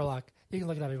Adam Warlock. You can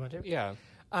look it up if you want to. Yeah.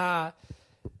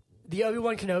 The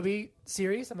Obi-Wan Kenobi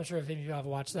series. I'm not sure if any of you have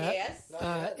watched that. Yes.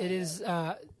 It is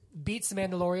beats The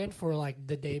Mandalorian for like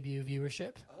the debut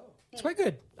viewership. It's quite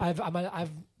good. I've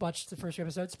watched the first 2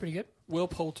 episodes. It's pretty good. Will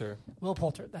Poulter. Will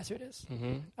Poulter, that's who it is.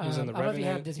 Mm-hmm. He was in The I don't know if you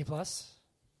have Revenant. Disney Plus,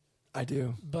 I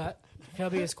do. but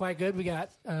Kenobi is quite good. We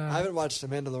got I haven't watched The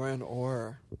Mandalorian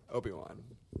or Obi-Wan.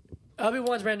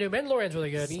 Obi-Wan's brand new. Mandalorian's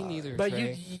really good. Me neither. But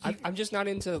Trey. you I'm just not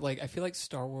into like. I feel like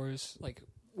Star Wars. Like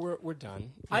we're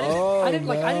done. I didn't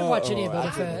watch any of no. Boba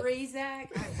I Fett. agree, Zach.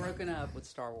 I've broken up with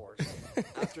Star Wars.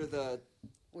 After the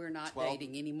We're not 12.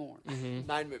 dating anymore.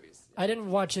 9 movies. I didn't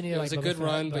watch any It of was like a Boba good Fett,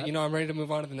 run, but you know I'm ready to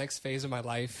move on to the next phase of my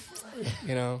life.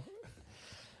 You know.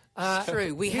 It's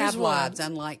true. We here's have one. lives,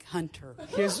 unlike Hunter.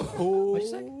 here's what'd you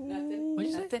say? Nothing.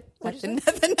 What'd you say? Nothing. What'd you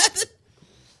Nothing.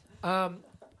 Nothing.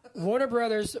 Warner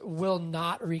Brothers will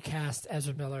not recast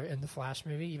Ezra Miller in the Flash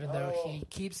movie, even though he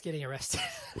keeps getting arrested.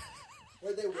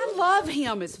 I love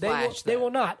him as Flash. They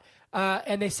will not.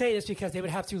 And they say this because they would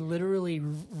have to literally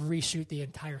reshoot the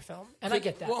entire film. And I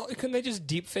get that. Well, couldn't they just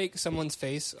deep fake someone's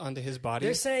face onto his body?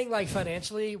 They're saying, like,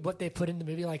 financially, what they put in the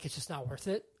movie, like, it's just not worth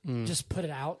it. Just put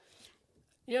it out.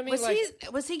 You know what I mean?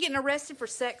 Was he getting arrested for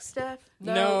sex stuff?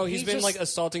 No, he's been, like,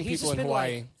 assaulting he's people just in been,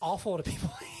 Hawaii. Like, awful to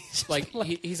people. He's Like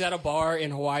he's at a bar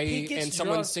in He Hawaii gets and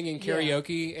someone's drunk, singing yeah.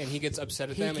 karaoke and he gets upset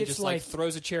at He them and gets, just like,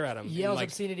 throws a chair at him. and, yells like,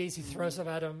 obscenities. He throws stuff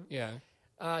at him. yeah.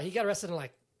 He got arrested in,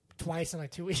 like, twice in,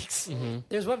 like, 2 weeks. Mm-hmm.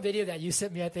 There's one video that you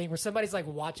sent me, I think, where somebody's, like,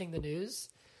 watching the news.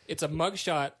 It's a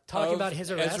mugshot Talking of about his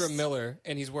arrest. Ezra Miller,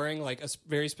 and he's wearing like a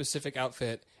very specific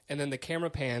outfit, and then the camera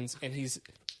pans, and he's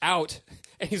out,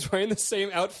 and he's wearing the same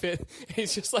outfit, and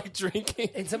he's just like drinking.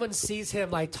 And someone sees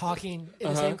him, like, talking in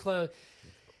the same clothes.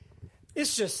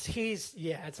 It's just,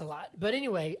 it's a lot. But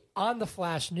anyway, on the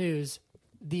Flash news,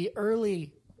 the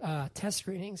early test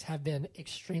screenings have been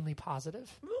extremely positive.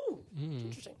 Ooh.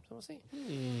 Interesting. So we'll see.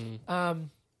 Wait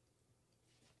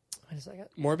a second.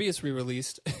 Morbius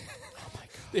re-released. Oh my god.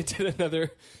 They did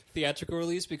another theatrical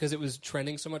release because it was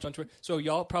trending so much on Twitter. So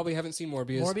y'all probably haven't seen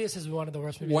Morbius. Morbius is one of the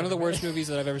worst movies. One of the I've ever worst movies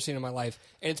that I've ever seen in my life,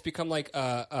 and it's become like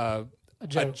a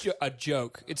joke. A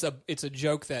joke. It's a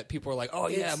joke that people are like, oh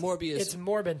yeah, Morbius. It's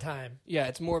Morbin time. Yeah,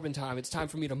 it's Morbin time. It's time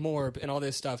for me to morb and all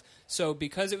this stuff. So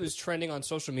because it was trending on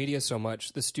social media so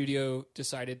much, the studio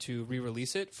decided to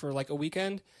re-release it for like a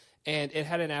weekend. and it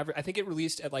had an average. I think it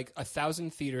released at like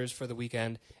 1,000 theaters for the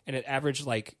weekend, and it averaged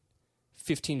like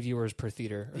 15 viewers per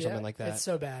theater or something like that. It's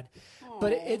so bad,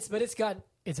 but it's a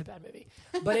bad movie,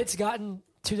 but it's gotten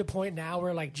to the point now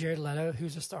where like Jared Leto,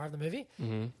 who's the star of the movie,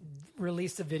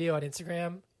 released a video on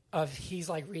Instagram of he's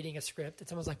like reading a script, and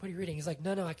someone's like, "What are you reading?" He's like,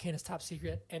 "No, I can't. It's top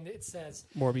secret." And it says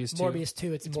Morbius 2. Morbius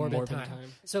 2. It's Morbid Morbid time. time.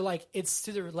 So like it's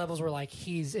to the levels where like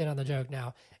he's in on the joke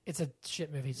now. It's a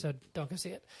shit movie, so don't go see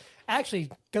it. Actually,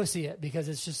 go see it because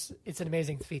it's an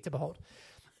amazing feat to behold.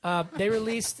 They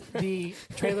released the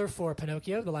trailer for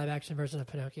Pinocchio, the live action version of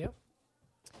Pinocchio.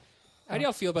 How do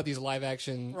y'all feel about these live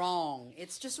action? Wrong.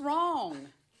 It's just wrong.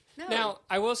 No. Now,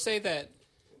 I will say that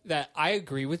I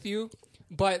agree with you,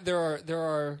 but there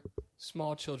are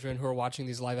small children who are watching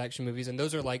these live action movies, and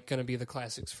those are like going to be the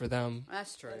classics for them.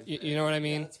 That's true. You know what I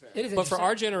mean? It is But for interesting.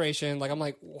 our generation, like I'm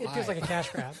like, why? It feels like a cash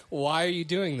grab. Why are you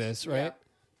doing this, right?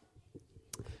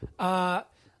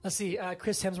 Let's see.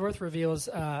 Chris Hemsworth reveals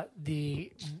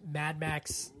the Mad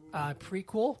Max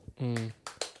prequel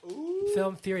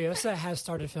film Furiosa has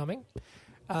started filming.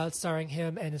 It's starring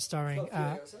him and it's starring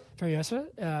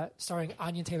Furiosa, starring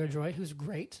Anya Taylor-Joy, who's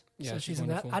great. Yeah, so she's she's in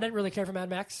that. wonderful. I didn't really care for Mad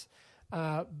Max,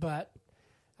 but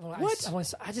What? I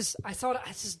saw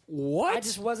it. What? I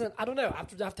just wasn't. I don't know. Have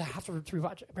to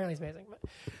rewatch it. Apparently, it's amazing.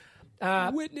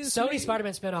 But Witness Sony me.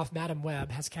 Spider-Man spinoff Madam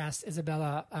Web has cast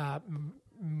Isabella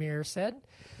Merced,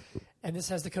 and this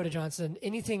has Dakota Johnson.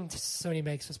 Anything Sony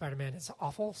makes with Spider-Man is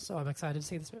awful, so I'm excited to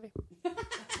see this movie.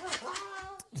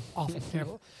 It's awful,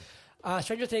 terrible.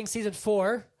 Stranger Things season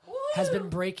 4 has been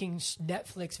breaking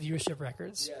Netflix viewership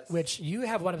records, Yes. which you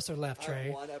have one episode left, I Trey.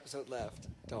 have one episode left.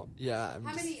 Don't. Yeah.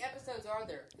 How many episodes are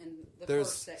there in the There's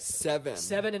first section? 7.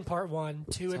 7 in part 1,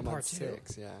 2 So in I'm on part 2.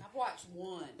 6. Yeah. I've watched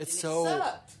one. It's and so- It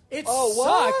sucked. It Oh,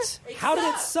 what? sucked. It How did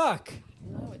it sucked. suck?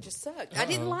 No, it just sucked. I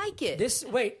didn't like it.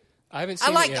 I haven't I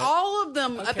seen it liked yet. all of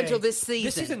them up Okay. until this season.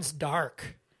 This season's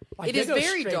dark. Like, It they is go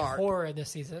very straight dark. horror in this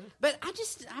season. But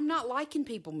I'm not liking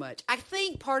people much. I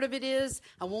think part of it is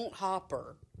I want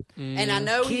Hopper, and I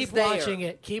know he's Keep there. watching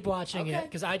it. Keep watching it Okay.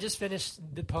 because I just finished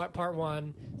the part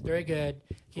 1. Very good.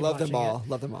 Keep Love them watching all. it.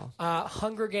 Love them all.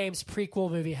 Hunger Games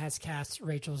prequel movie has cast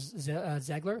Rachel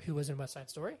Zegler, who was in West Side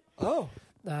Story. Oh.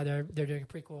 They're doing a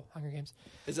prequel, Hunger Games.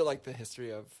 Is it like the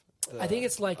history of? I think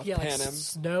it's like of like Panem?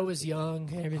 Snow is young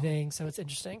and everything, so it's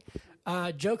interesting.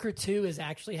 Joker 2 is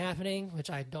actually happening, which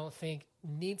I don't think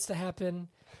needs to happen,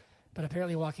 but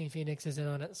apparently Joaquin Phoenix is in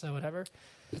on it, so whatever.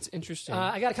 It's interesting.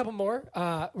 I got a couple more.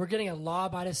 We're getting a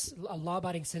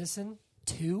law-abiding citizen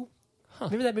 2.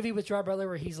 Remember that movie with Gerard Butler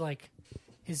where he's like,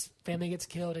 his family gets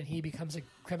killed and he becomes a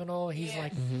criminal? He's Yeah.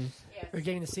 like, Yes. we're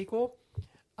getting the sequel.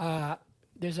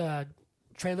 There's a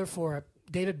trailer for a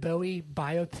David Bowie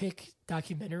biopic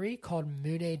documentary called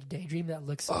Moon Age Daydream that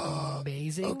looks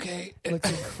amazing. okay. Looks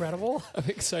incredible. I'm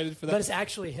excited for that. But it's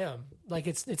actually him. Like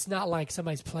it's not like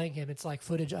somebody's playing him. It's like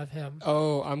footage of him.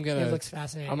 Oh, I'm gonna. It looks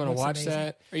fascinating. I'm gonna It looks watch amazing.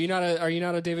 that. Are you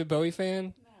not a David Bowie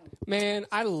fan? Man,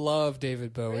 I love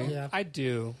David Bowie. Yeah. I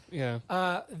do. Yeah.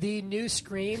 The new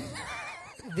Scream,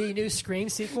 the new Scream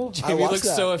sequel. I Jamie watched looks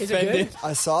that. so Is it offended. good?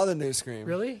 I saw the new Scream.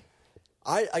 Really?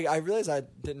 I realized I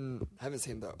haven't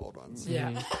seen the old ones.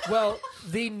 Yeah. Well,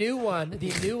 the new one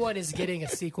is getting a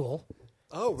sequel.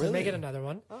 Oh, really? To make it another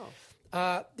one.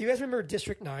 Oh. Do you guys remember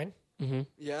District 9?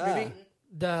 Yeah. Movie?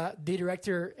 The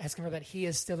director has confirmed that he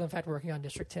is still in fact working on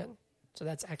District 10. So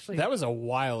that's actually That was a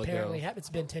while apparently ago. it's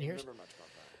been 10 years. Remember much about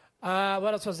that.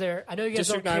 What else was there? I know you guys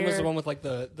District don't 9 was care. the one with like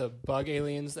the bug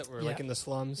aliens that were Yeah. like in the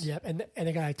slums. Yep, and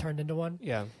the guy turned into one.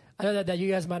 Yeah. I know that you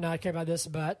guys might not care about this,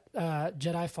 but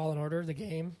Jedi Fallen Order, the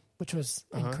game, which was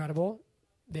incredible,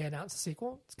 they announced a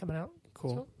sequel. It's coming out.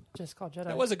 Cool. So, just called Jedi.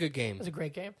 That was a good game. It was a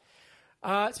great game.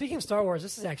 Speaking of Star Wars,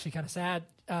 this is actually kind of sad.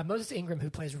 Moses Ingram, who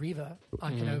plays Reva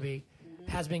on Kenobi,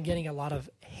 has been getting a lot of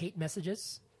hate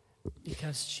messages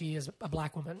because she is a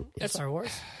black woman in Star Wars.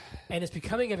 And it's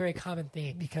becoming a very common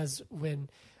theme because when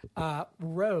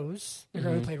Rose, the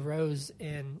girl who played Rose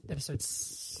in episode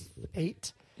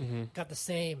 8, got the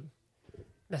same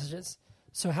messages.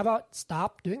 So how about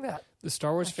stop doing that? The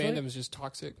Star Wars Actually- fandom is just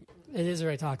toxic. It is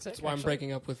very toxic. That's why I'm actually.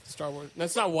 breaking up with Star Wars.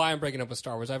 That's not why I'm breaking up with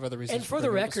Star Wars. I have other reasons. And for the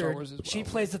breaking up with Star record, Wars as well. she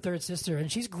plays the third sister,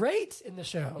 and she's great in the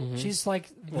show. She's like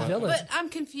the What? villain But I'm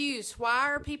confused. Why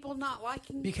are people not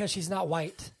liking? because she's not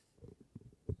white.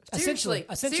 Seriously,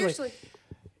 Essentially, seriously.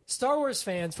 Star Wars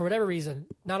fans, for whatever reason,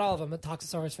 not all of them, but toxic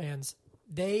Star Wars fans,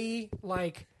 they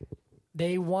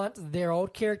want their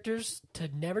old characters to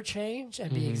never change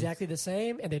and be exactly the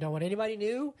same, and they don't want anybody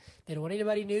new. They don't want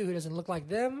anybody new who doesn't look like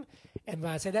them. And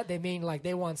when I say that, they mean like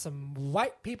they want some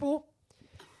white people,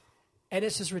 and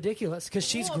it's just ridiculous because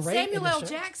she's Well, great. in Samuel the L. show.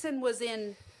 Jackson was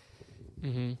in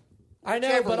I know,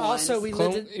 Whichever but also ones. we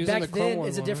Clone- lived he in, was in back the Clone then Wars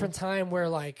is a one, different time where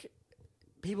like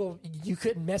people you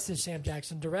couldn't message Sam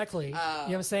Jackson directly. You know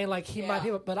what I'm saying? Like he might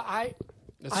Yeah. be, but I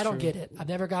That's don't true. get it. I've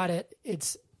never got it.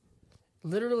 It's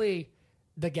literally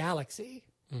the galaxy.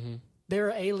 Mm-hmm. There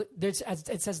are it's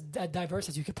as diverse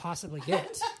as you could possibly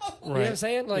get. You know Right. what I'm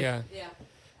saying? Like yeah. Yeah.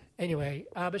 anyway,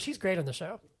 but she's great on the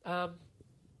show.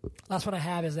 Last one I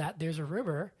have is that there's a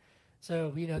rumor. So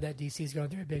we know that DC is going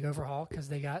through a big overhaul because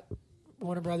they got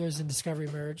Warner Brothers and Discovery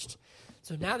merged.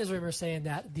 So now there's rumors saying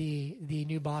that the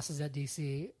new bosses at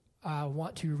DC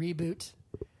want to reboot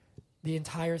the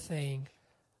entire thing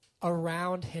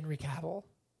around Henry Cavill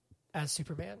as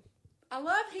Superman. I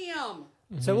love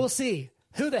him. So we'll see.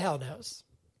 Who the hell knows?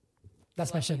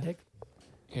 That's my shindig.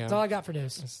 Yeah. That's all I got for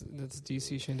news. That's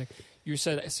DC shindig. You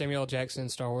said Samuel L. Jackson,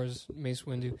 Star Wars, Mace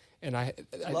Windu, and I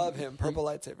Love him. Purple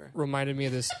lightsaber. reminded me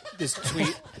of this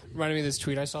tweet. Reminded me of this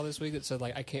tweet I saw this week that said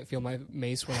like I can't feel my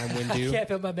mace when I'm Windu. Can't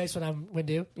feel my mace when I'm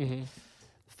Windu. Mm-hmm.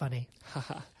 Funny.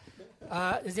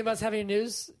 Does anybody else have any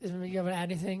news? You want to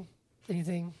add anything?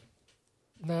 Anything?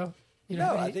 No? You don't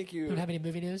No, have any, I think you- don't have any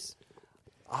movie news?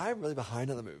 I'm really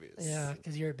behind on the movies. Yeah,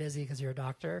 because you're busy because you're a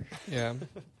doctor. Yeah.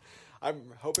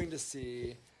 I'm hoping to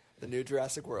see the new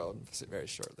Jurassic World very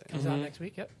shortly. Comes out next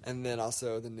week. Yep. And then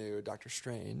also the new Doctor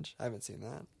Strange. I haven't seen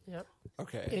that. Yep.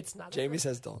 Okay. It's not that Jamie good.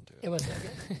 says don't do it. It wasn't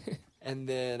that good. And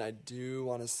then I do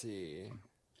want to see.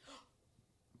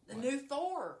 The new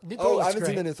Thor. New Thor Oh, looks I haven't great.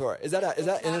 seen the new Thor. Is that It's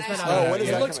not in out this? yet. Oh, when is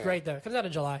it that looks coming great though. It comes out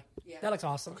in July. Yeah. That looks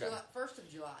awesome. Okay. July, 1st of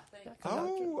July, I think. out?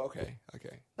 Oh, okay.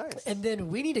 Okay. Nice. And then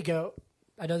we need to go.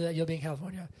 I know that you'll be in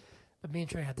California, but me and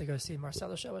Trey have to go see Marcel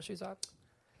the Shell with shoes on.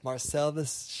 Marcel the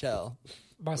Shell.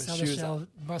 Marcel With the shoes Shell. on.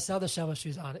 Marcel the Shell with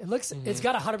shoes on. It looks. It's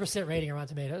got 100% rating on Rotten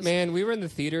Tomatoes. Man, we were in the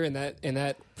theater and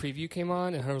that preview came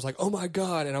on and I was like, "Oh my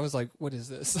god!" And I was like, "What is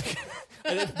this?"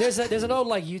 There's an old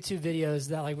like YouTube videos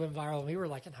that like went viral when we were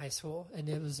like in high school, and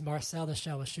it was Marcel the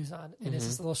Shell with shoes on, and it's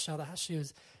this little shell that has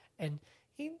shoes, and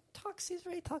he talks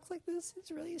like this.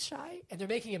 He's really shy, and they're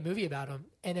making a movie about him,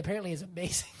 and apparently it's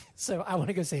amazing. So I want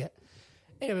to go see it.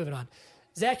 Anyway, moving on.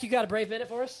 Zach, you got a brave minute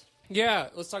for us? Yeah,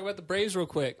 let's talk about the Braves real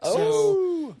quick. Oh.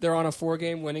 So they're on a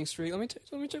 4-game winning streak. Let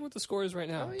me check what the score is right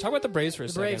now. Talk about the Braves for a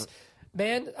The second. Braves,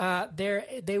 man,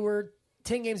 they were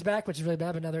 10 games back, which is really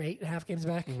bad, but another 8.5 games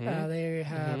back. They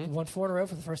have won 4 in a row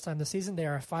for the first time this season. They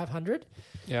are 500.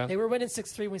 Yeah. They were winning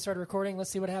 6-3 when we started recording. Let's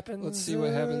see what happens. Let's see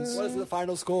what happens. What is the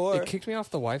final score? It kicked me off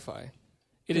the Wi-Fi.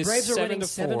 It The is Braves are 7 winning to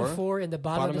 7-4 in the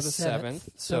bottom of the seventh.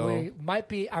 seventh. So we might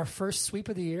be our first sweep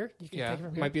of the year. You can Yeah, take it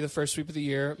from here. might be the first sweep of the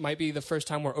year. Might be the first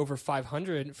time we're over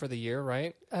 500 for the year,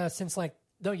 right? Since for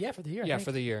the year. I Yeah, think.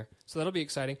 for the year. So that'll be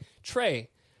exciting. Trey,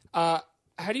 how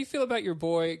do you feel about your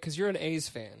boy? Because you're an A's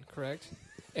fan, correct?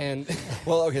 And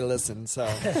Well, okay, listen. So,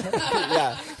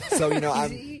 yeah. So,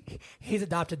 He's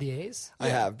adopted the A's. I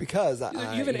have because you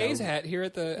have an A's hat here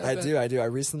at the. I do. I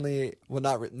recently, well,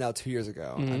 not now, 2 years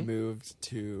ago, I moved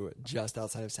to just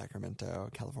outside of Sacramento,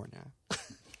 California.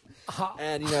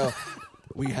 And,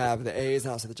 we have the A's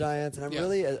and also the Giants. And I'm Yeah.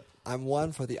 really, I'm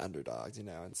one for the underdogs, and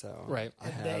so. Right. I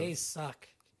have, The A's suck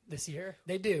this year.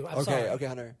 They do. I'm okay, sorry. okay,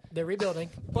 Hunter. They're rebuilding.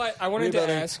 But I wanted to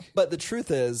Rebuilding. ask. But the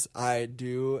truth is, I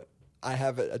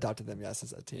have adopted them, yes,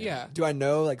 as a team. Yeah. Do I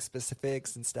know like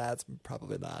specifics and stats?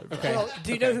 Probably not. but- Okay. Well,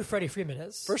 do you know who Freddie Freeman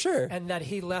is? For sure. And that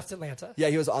he left Atlanta. Yeah,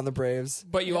 he was on the Braves.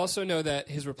 But you also know that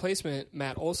his replacement,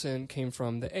 Matt Olson, came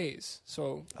from the A's.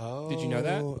 So did you know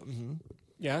that? Mm-hmm.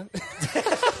 Yeah.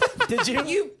 Did you?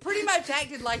 You pretty much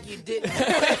acted like you didn't.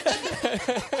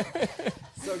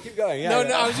 So keep going. Yeah. No,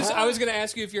 yeah. I was going to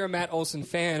ask you if you're a Matt Olson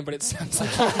fan, but it sounds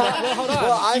like well, hold on.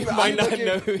 Well, I'm, might I'm not looking,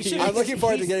 know who he I'm is. looking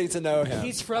forward to He's- getting to know him.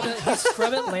 He's from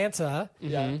Atlanta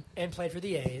yeah. and played for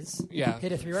the A's. Yeah.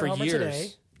 Hit a 3-run For homer years. today.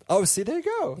 Oh, see, there you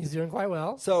go. He's doing quite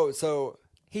well. So,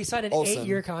 He signed an Olsen.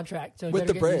 8-year contract. So he With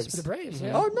better the get used Braves. to the Braves.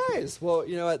 Yeah. oh, nice. Well,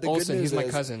 you know what? The Olson, good news he's my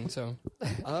is, cousin. So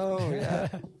Oh, yeah.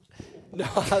 No,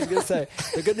 I was gonna say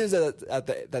the good news is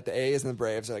that the A's and the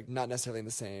Braves are like not necessarily in the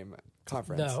same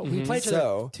conference. No, we played each other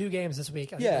So- 2 games this week.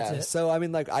 I think Yeah. that's it. So I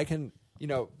mean, like I can,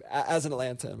 as an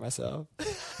Atlantan myself,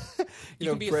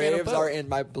 You can be a fan of Braves both. are in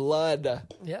my blood.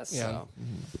 Yes. Yeah. So,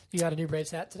 You got a new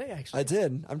Braves hat today, actually. I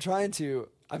did.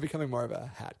 I'm becoming more of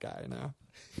a hat guy now.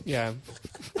 yeah,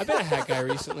 I've been a hat guy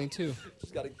recently too.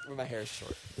 Just got to when my hair is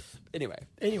short. Anyway,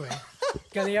 Anyway,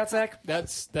 got anything else, Zach?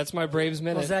 That's my Braves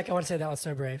minute. Well, Zach, I want to say that was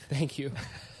so brave. Thank you.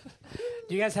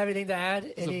 Do you guys have anything to add?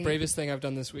 It's the bravest thing I've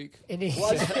done this week.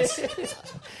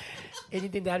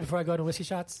 Anything to add before I go to whiskey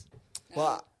shots?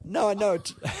 well, no,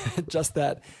 just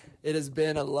that It has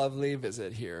been a lovely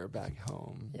visit here back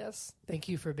home. Yes. Thank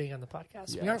you for being on the podcast.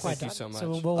 We Yes. aren't quite Thank you done, so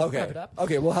much. so we'll Okay. wrap it up.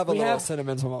 Okay, we'll have a We little have-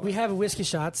 sentimental moment. We have whiskey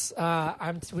shots.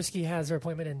 Whiskey has their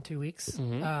appointment in 2 weeks.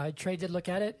 Trey did look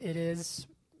at it. It is,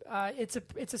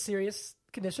 it's a serious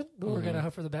condition, but we're gonna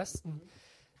hope for the best and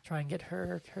try and get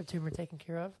her tumor taken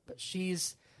care of. But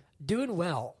she's doing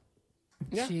well.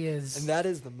 Yeah. She is and that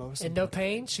is the most in no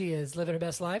pain. She is living her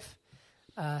best life,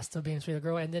 still being a sweet little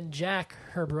girl. And then Jack,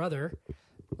 her brother.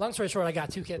 Long story short, I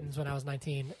got 2 kittens when I was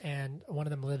 19, and one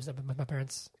of them lives up with my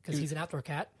parents because he's an outdoor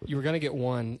cat. You were gonna get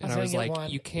one, and I gonna was get like, one.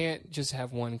 you can't just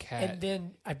have one cat. And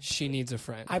then She needs a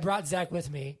friend. I brought Zach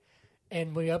with me,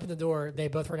 and when we opened the door, they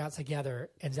both were out together,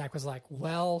 and Zach was like,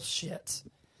 well, shit.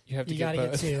 you have to You get got to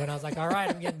get both. 2. And I was like, all right,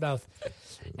 I'm getting both.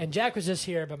 And Jack was just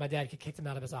here, but my dad kicked him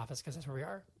out of his office because that's where we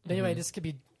are. But anyway, this could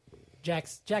be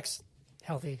Jack's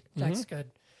healthy. Jack's good.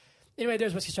 Anyway,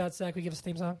 there's Whiskey Shots. Zach, we give us a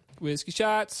theme song? Whiskey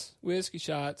shots. Whiskey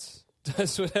shots.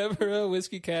 Does whatever a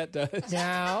whiskey cat does.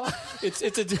 Now,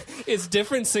 It's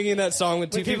different singing that song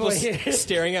with 2 With people people here.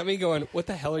 staring at me going, what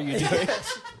the hell are you doing?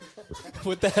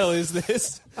 What the hell is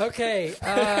this? okay.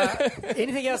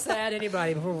 Anything else to add,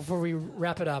 anybody, before we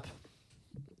wrap it up?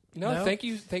 No, No? thank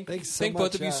you. Thanks so Thank both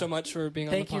much, of you yeah. so much for being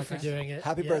Thank on the you podcast. for doing it.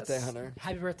 Happy Yes. birthday, Hunter.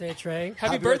 Happy birthday, Trey.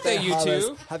 Happy birthday, you Hollis.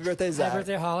 two. Happy birthday, Zach. Happy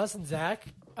birthday, Hollis and Zach.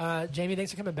 Jamie,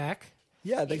 thanks for coming back.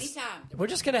 Yeah, thanks. Anytime. We're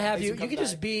just gonna have Thanks you. for You can coming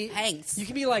just back. be. Thanks. You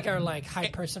can be like our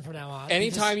hype person from now on.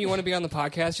 Anytime you want to be on the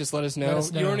podcast, just let us know. Let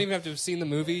us know. You don't even have to have seen the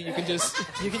movie. You can just.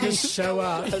 you can just show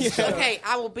up. Okay,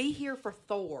 I will be here for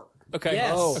Thor. Okay.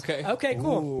 Yes. Oh. Okay. Okay.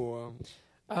 Cool. Ooh.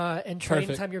 And Trey, Perfect.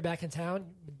 anytime you're back in town,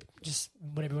 just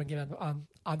when everyone get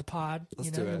on the pod, Let's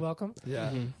you do know, it. you're welcome.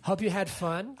 Yeah, Hope you had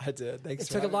fun. I did. Thanks. It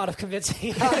for took a having lot me. of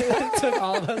convincing. It took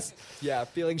all of us. Yeah,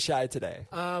 feeling shy today.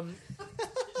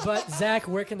 But Zach,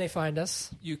 where can they find us?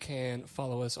 You can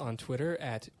follow us on Twitter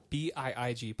at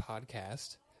BIIG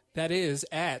Podcast. That is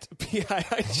at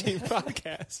BIIG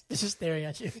Podcast. It's just staring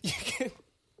at you.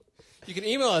 You can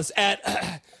email us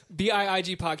at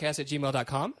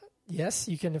BIIGpodcast@gmail.com. Yes,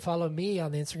 you can follow me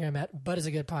on the Instagram at Bud is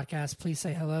a Good Podcast. Please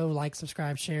say hello, like,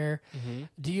 subscribe, share.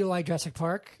 Do you like Jurassic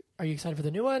Park? Are you excited for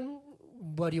the new one?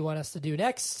 What do you want us to do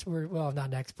next? Well, not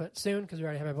next, but soon because we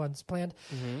already have everyone's planned.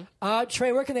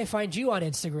 Trey, where can they find you on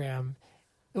Instagram?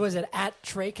 Was it at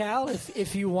TreyCal?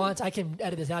 If you want, I can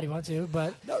edit this out if you want to,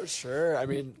 but No, sure. I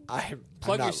mean, Plug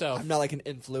I'm not, yourself. I'm not like an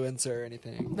influencer or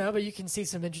anything. no, but you can see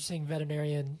some interesting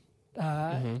veterinarian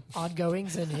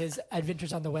ongoings and his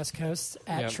adventures on the West Coast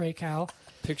at Yep. TreyCal.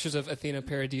 Pictures of Athena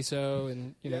Paradiso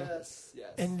and, you know. Yes, yes.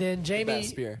 And then Jamie,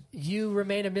 best beer. you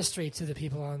remain a mystery to the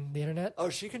people on the internet. Oh,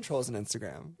 she controls an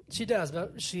Instagram. She does,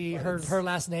 but her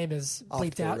last name is Off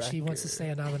bleeped the out. She wants to record. stay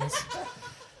anonymous.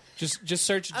 Just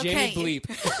search Okay. Jamie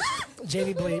Bleep.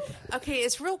 Jamie Bleep. Okay,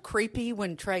 it's real creepy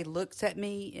when Trey looks at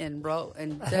me and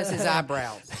does his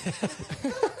eyebrows.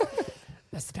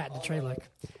 That's the patented Trey look.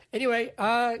 Anyway,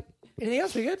 anything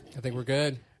else? We good? I think we're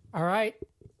good. All right.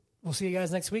 We'll see you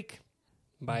guys next week.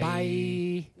 Bye.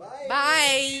 Bye.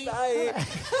 Bye. Bye.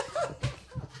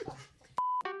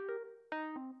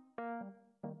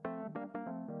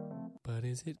 But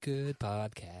is it good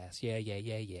podcast? Yeah, yeah,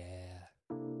 yeah, yeah.